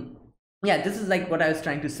yeah, this is like what I was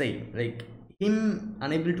trying to say. Like, him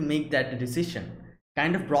unable to make that decision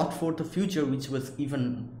kind of brought forth a future which was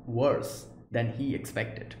even worse than he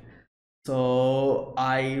expected. So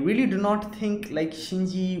I really do not think like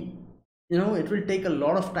Shinji, it will take a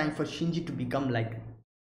lot of time for Shinji to become like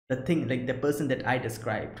the thing, like the person that I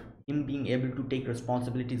described, him being able to take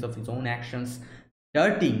responsibilities of his own actions,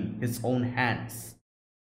 dirtying his own hands.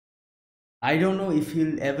 I don't know if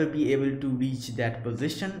he'll ever be able to reach that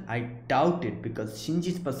position. I doubt it, because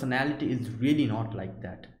Shinji's personality is really not like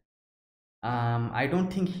that. I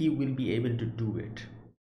don't think he will be able to do it.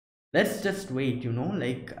 Let's just wait,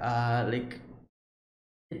 like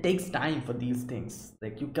it takes time for these things.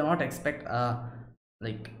 Like, you cannot expect a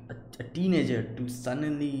teenager to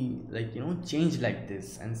suddenly, change like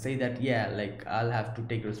this and say that, yeah, like, I'll have to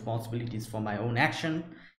take responsibilities for my own action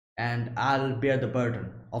and I'll bear the burden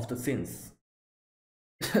of the sins.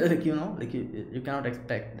 Like, you cannot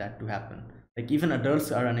expect that to happen. Like, even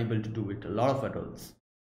adults are unable to do it, a lot of adults.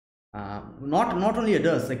 Not only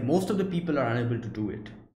adults, like most of the people are unable to do it.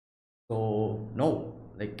 So no,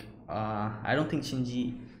 like, I don't think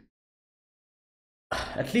Shinji,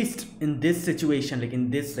 at least in this situation, like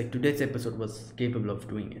in this, like today's episode, was capable of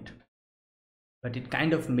doing it. But it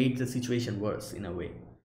kind of made the situation worse in a way.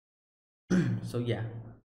 So yeah,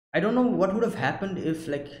 I don't know what would have happened if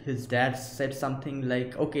like his dad said something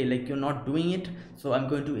like, okay, like, you're not doing it, so I'm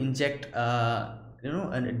going to inject a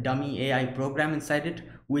dummy AI program inside it,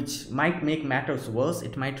 which might make matters worse.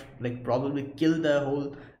 It might like probably kill the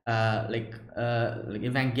whole like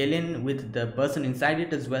Evangelion with the person inside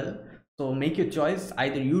it as well. So make your choice,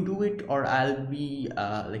 either you do it or I'll be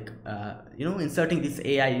inserting this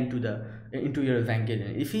AI into your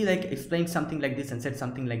Evangelion. If he like explained something like this and said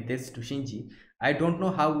something like this to Shinji, I don't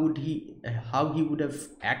know how he would have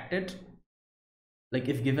acted, like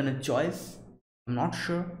if given a choice. I'm not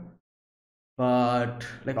sure. But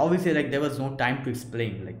like obviously, like, there was no time to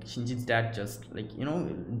explain. Like, Shinji's dad just, like,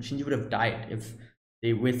 Shinji would have died if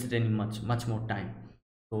they wasted any much more time.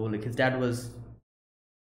 So like his dad was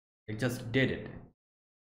like just did it.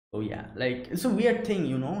 So yeah, like, it's a weird thing,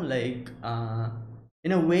 like,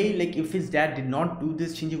 in a way, like, if his dad did not do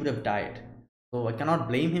this, Shinji would have died. So I cannot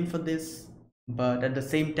blame him for this, but at the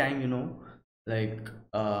same time, like,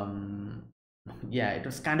 yeah, it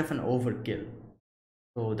was kind of an overkill.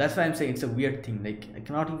 So that's why I'm saying it's a weird thing. Like, I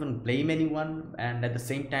cannot even blame anyone, and at the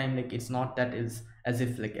same time, like, it's not that is as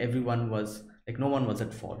if like everyone was like no one was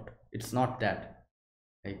at fault. It's not that.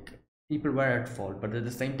 Like, people were at fault, but at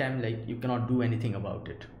the same time, like, you cannot do anything about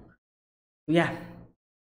it. Yeah.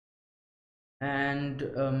 And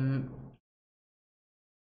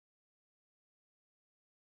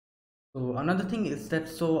so another thing is that,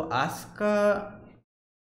 so Asuka,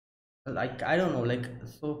 like, I don't know, like,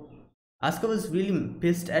 so Asuka was really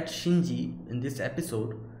pissed at Shinji in this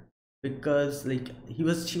episode, because like she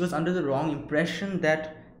was under the wrong impression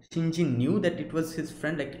that Shinji knew that it was his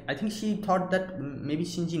friend. Like, I think she thought that maybe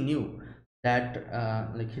Shinji knew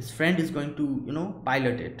that like his friend is going to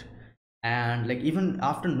pilot it. And like, even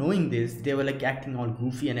after knowing this, they were like acting all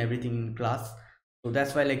goofy and everything in class. So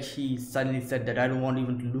that's why like she suddenly said that, I don't want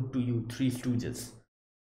even to look to you three stooges.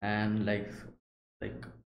 And like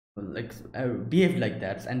behaved like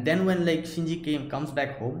that. And then when like Shinji comes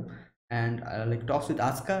back home and like talks with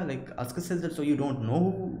Asuka, like Asuka says that, so you don't know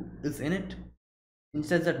who is in it? He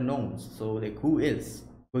says that no, so like who is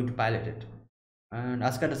going to pilot it? And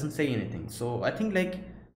Asuka doesn't say anything. So I think like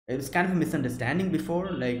it was kind of a misunderstanding before,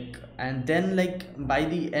 like, and then like by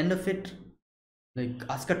the end of it, like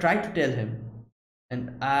Asuka tried to tell him,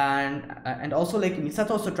 and also like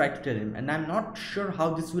Misato also tried to tell him, and I'm not sure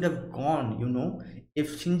how this would have gone,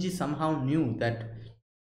 if Shinji somehow knew that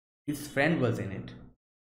his friend was in it.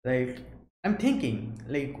 Like, I'm thinking,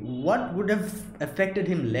 like, what would have affected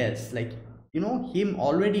him less? Like, him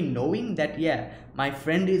already knowing that, yeah, my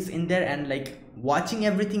friend is in there, and like watching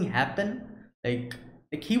everything happen, like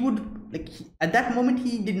he would, like, at that moment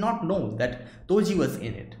he did not know that Toji was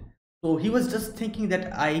in it. So he was just thinking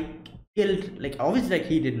that I killed, like, obviously, like,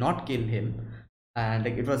 he did not kill him, and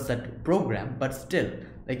like it was that program, but still,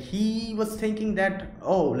 like, he was thinking that,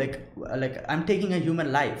 oh, like I'm taking a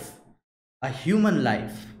human life,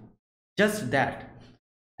 just that.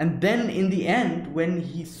 And then in the end, when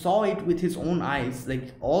he saw it with his own eyes,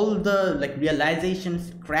 like all the like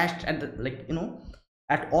realizations crashed at the, like,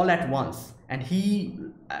 at all at once. And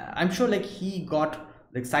I'm sure like he got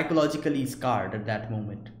like psychologically scarred at that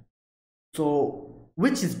moment. So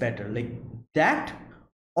which is better, like that,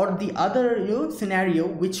 or the other, scenario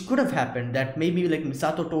which could have happened, that maybe like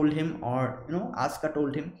Misato told him, or Asuka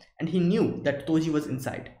told him, and he knew that Toji was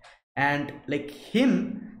inside, and like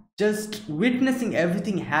him just witnessing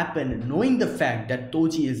everything happen, knowing the fact that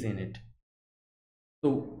Toji is in it.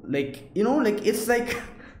 So like, like it's like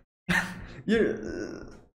you're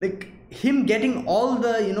like him getting all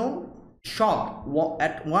the, shock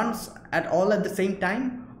at once, at all at the same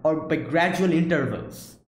time, or by gradual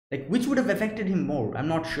intervals, like which would have affected him more, I'm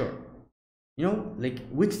not sure. Like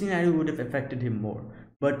which scenario would have affected him more.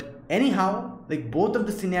 But anyhow, like both of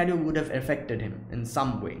the scenario would have affected him in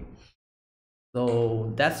some way.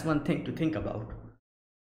 So that's one thing to think about.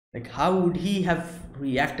 Like how would he have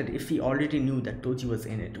reacted if he already knew that Toji was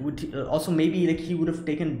in it? Would he, also maybe like he would have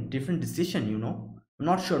taken different decision, I'm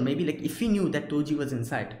not sure. Maybe like if he knew that Toji was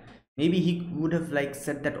inside, maybe he would have like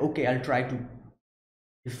said that, okay, I'll try to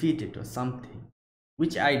defeat it or something,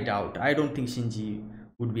 which I doubt. I don't think Shinji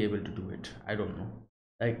would be able to do it. I don't know.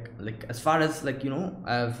 Like as far as like,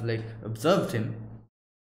 I've like observed him,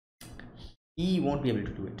 he won't be able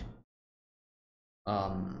to do it.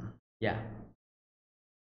 Yeah.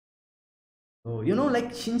 So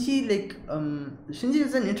like Shinji, Shinji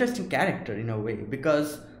is an interesting character in a way,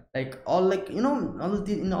 because like all like all of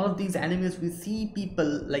the in all of these animes we see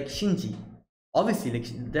people like Shinji. Obviously,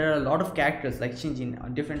 like there are a lot of characters like Shinji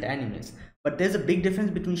in different animes, but there's a big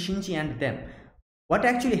difference between Shinji and them. What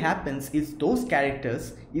actually happens is those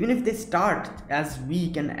characters, even if they start as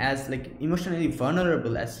weak and as like emotionally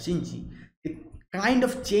vulnerable as Shinji, they kind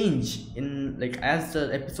of change in like as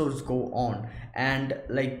the episodes go on, and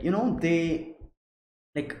like they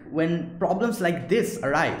like when problems like this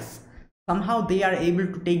arise, somehow they are able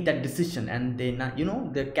to take that decision, and they not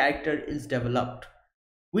the character is developed,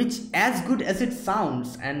 which, as good as it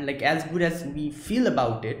sounds and like as good as we feel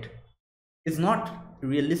about it, is not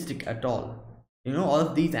realistic at all. All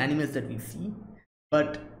of these animes that we see,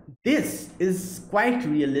 but this is quite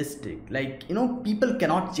realistic. Like people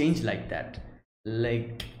cannot change like that.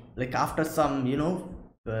 Like after some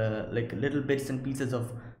like little bits and pieces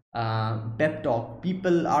of pep talk,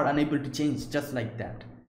 people are unable to change just like that.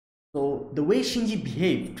 So the way Shinji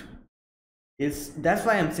behaved is, that's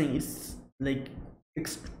why I'm saying it's like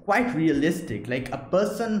it's quite realistic. Like a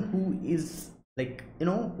person who is like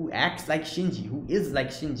who acts like Shinji, who is like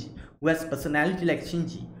Shinji, who has personality like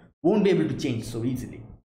Shinji, won't be able to change so easily.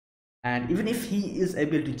 And even if he is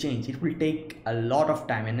able to change, it will take a lot of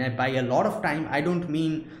time, and by a lot of time I don't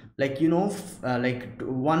mean like like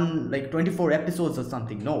one like 24 episodes or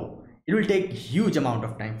something. No, it will take huge amount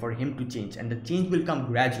of time for him to change, and the change will come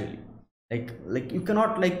gradually. Like you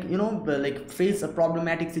cannot like like face a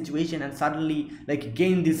problematic situation and suddenly like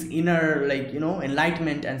gain this inner like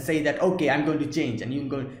enlightenment and say that, okay, I'm going to change, and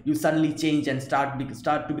you suddenly change and start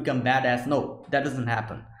to become badass. No, that doesn't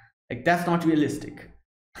happen. Like that's not realistic.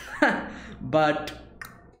 But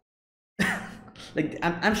like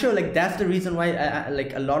I'm sure like that's the reason why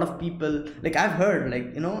like a lot of people, like I've heard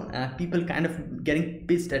like people kind of getting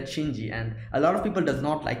pissed at Shinji, and a lot of people does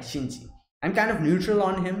not like Shinji. I'm kind of neutral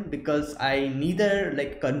on him, because I neither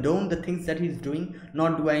like condone the things that he's doing, nor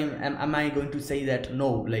do am I going to say that no,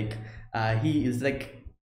 like he is like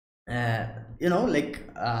uh,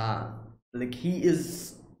 like he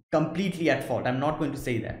is completely at fault. I'm not going to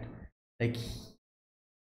say that. Like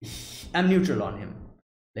I'm neutral on him.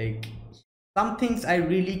 Like some things I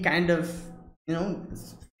really kind of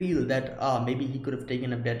feel that maybe he could have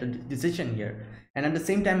taken a better decision here, and at the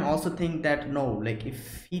same time I also think that no, like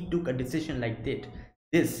if he took a decision like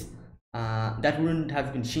this that wouldn't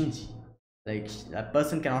have been Shinji. Like a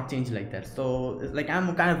person cannot change like that. So it's like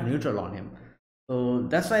I'm kind of neutral on him. So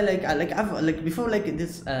that's why like I've like before like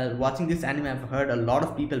this watching this anime, I've heard a lot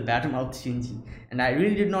of people badmouth Shinji, and I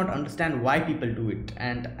really did not understand why people do it,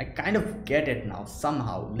 and I kind of get it now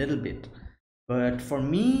somehow, little bit. But for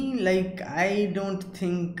me, like I don't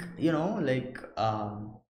think like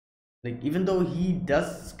even though he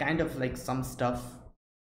does kind of like some stuff,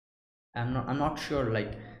 I'm not sure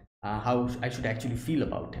like how I should actually feel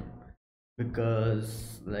about him,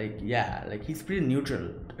 because like yeah, like he's pretty neutral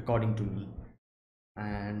according to me.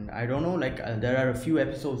 And I don't know, like there are a few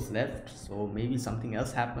episodes left, so maybe something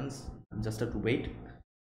else happens. I just have to wait.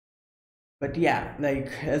 But yeah, like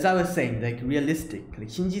as I was saying, like realistic, like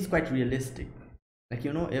Shinji is quite realistic. Like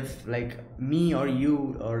if like me or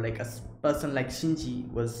you or like person like Shinji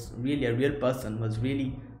was really a real person, was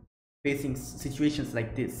really facing situations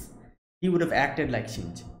like this, he would have acted like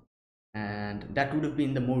Shinji, and that would have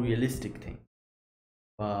been the more realistic thing.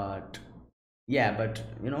 But yeah, but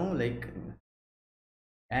like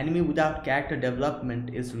anime without character development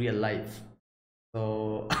is real life.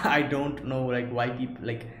 So I don't know like why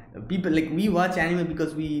people like we watch anime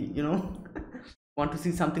because we want to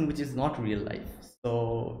see something which is not real life.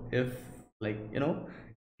 So if like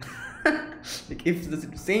like if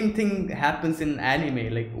the same thing happens in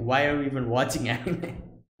anime, like why are we even watching anime?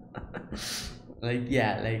 Like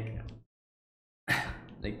yeah,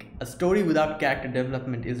 like a story without character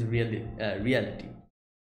development is really reality.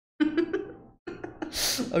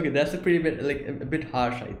 Okay, that's a pretty bit like a bit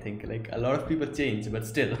harsh, I think. Like a lot of people change, but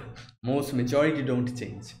still most majority don't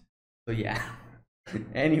change. So yeah.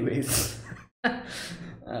 Anyways.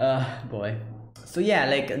 Boy. So yeah,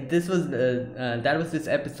 like this was that was this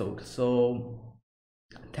episode. So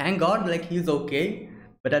thank God like he's okay,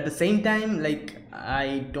 but at the same time like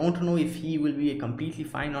I don't know if he will be completely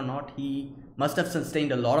fine or not. He must have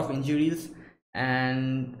sustained a lot of injuries,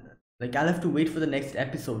 and like I'll have to wait for the next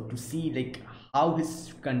episode to see like how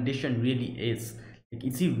his condition really is. Like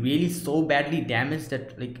is he really so badly damaged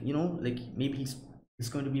that like like maybe he's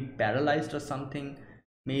going to be paralyzed or something,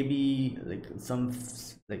 maybe like some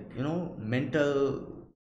like mental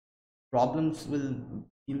problems will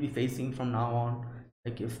he'll be facing from now on.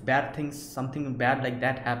 Like if bad things, something bad like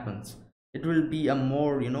that happens, it will be a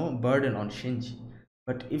more burden on Shinji.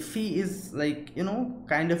 But if he is like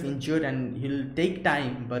kind of injured and he'll take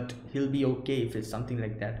time, but he'll be okay if it's something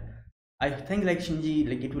like that, I think like Shinji,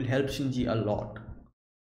 like it will help Shinji a lot.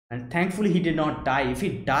 And thankfully he did not die. If he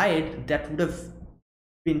died, that would have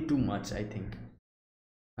been too much, I think.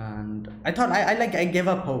 And I thought I gave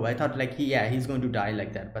up hope. I thought like he's going to die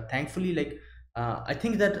like that, but thankfully like I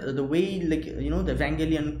think that the way like the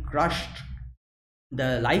Evangelion crushed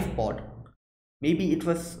the life pod, maybe it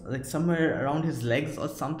was like somewhere around his legs or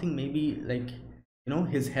something, maybe like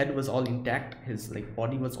his head was all intact, his like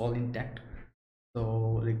body was all intact,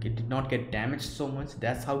 so like it did not get damaged so much.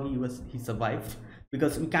 That's how he survived,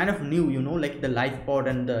 because we kind of knew like the life pod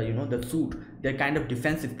and the the suit, they're kind of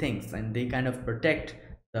defensive things and they kind of protect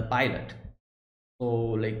the pilot. So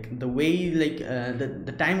like the way like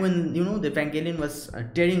the time when the Evangelion was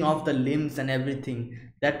tearing off the limbs and everything,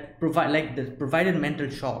 that provided mental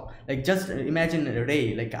shock. Like just imagine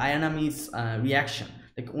Ray, like Ayanami's reaction.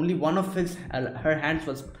 Like only one of her hands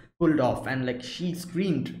was pulled off and like she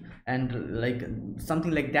screamed, and like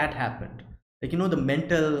something like that happened. Like the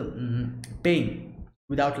mental pain,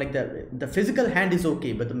 without like the physical hand is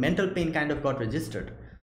okay, but the mental pain kind of got registered.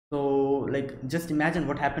 So like just imagine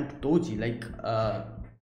what happened to Toji. Like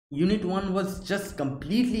Unit 1 was just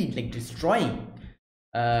completely like destroying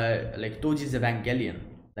like Toji's Evangelion.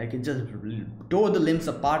 Like it just tore the limbs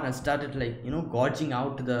apart and started like gorging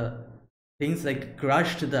out the things, like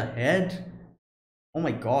crushed the head. Oh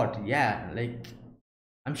my god, yeah. Like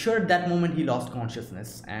I'm sure at that moment he lost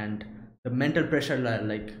consciousness, and the mental pressure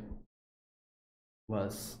like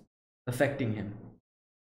was affecting him.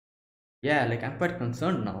 Yeah, like I'm quite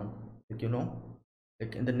concerned now. Like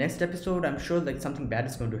like in the next episode I'm sure like something bad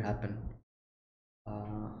is going to happen.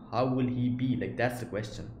 How will he be? Like that's the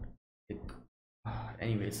question. Like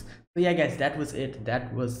anyways, so yeah guys, that was it.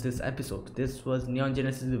 That was this episode. This was Neon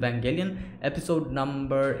Genesis Evangelion episode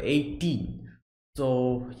number 18.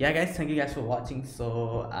 So yeah guys, thank you guys for watching.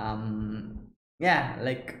 So yeah,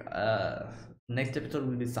 like next episode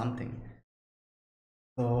will be something.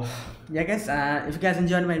 So yeah guys, if you guys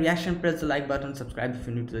enjoyed my reaction, press the like button, subscribe if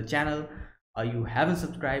you're new to the channel or you haven't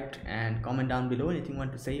subscribed, and comment down below anything you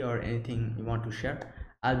want to say or anything you want to share.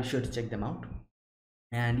 I'll be sure to check them out.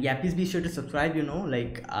 And yeah, please be sure to subscribe,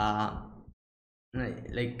 like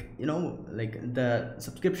the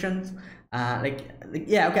subscriptions, like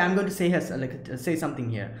yeah, okay, I'm going to say say something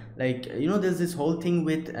here. Like there's this whole thing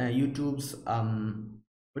with YouTube's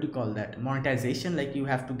what do you call that, monetization. Like you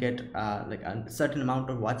have to get like a certain amount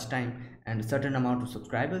of watch time and a certain amount of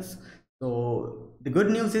subscribers. So the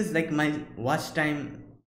good news is like my watch time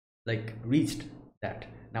like reached that.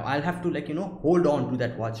 Now I'll have to like hold on to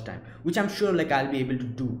that watch time, which I'm sure like I'll be able to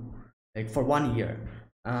do like for 1 year.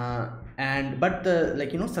 And but the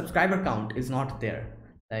like subscriber count is not there.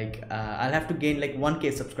 Like I'll have to gain like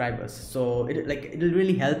 1K subscribers, so it'll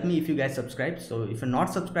really help me if you guys subscribe. So if you're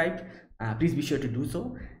not subscribed, please be sure to do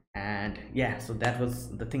so. And yeah, so that was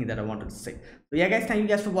the thing that I wanted to say. So yeah guys, thank you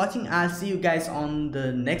guys for watching. I'll see you guys on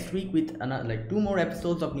the next week with another like 2 more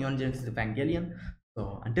episodes of Neon Genesis Evangelion.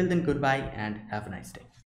 So until then, goodbye and have a nice day.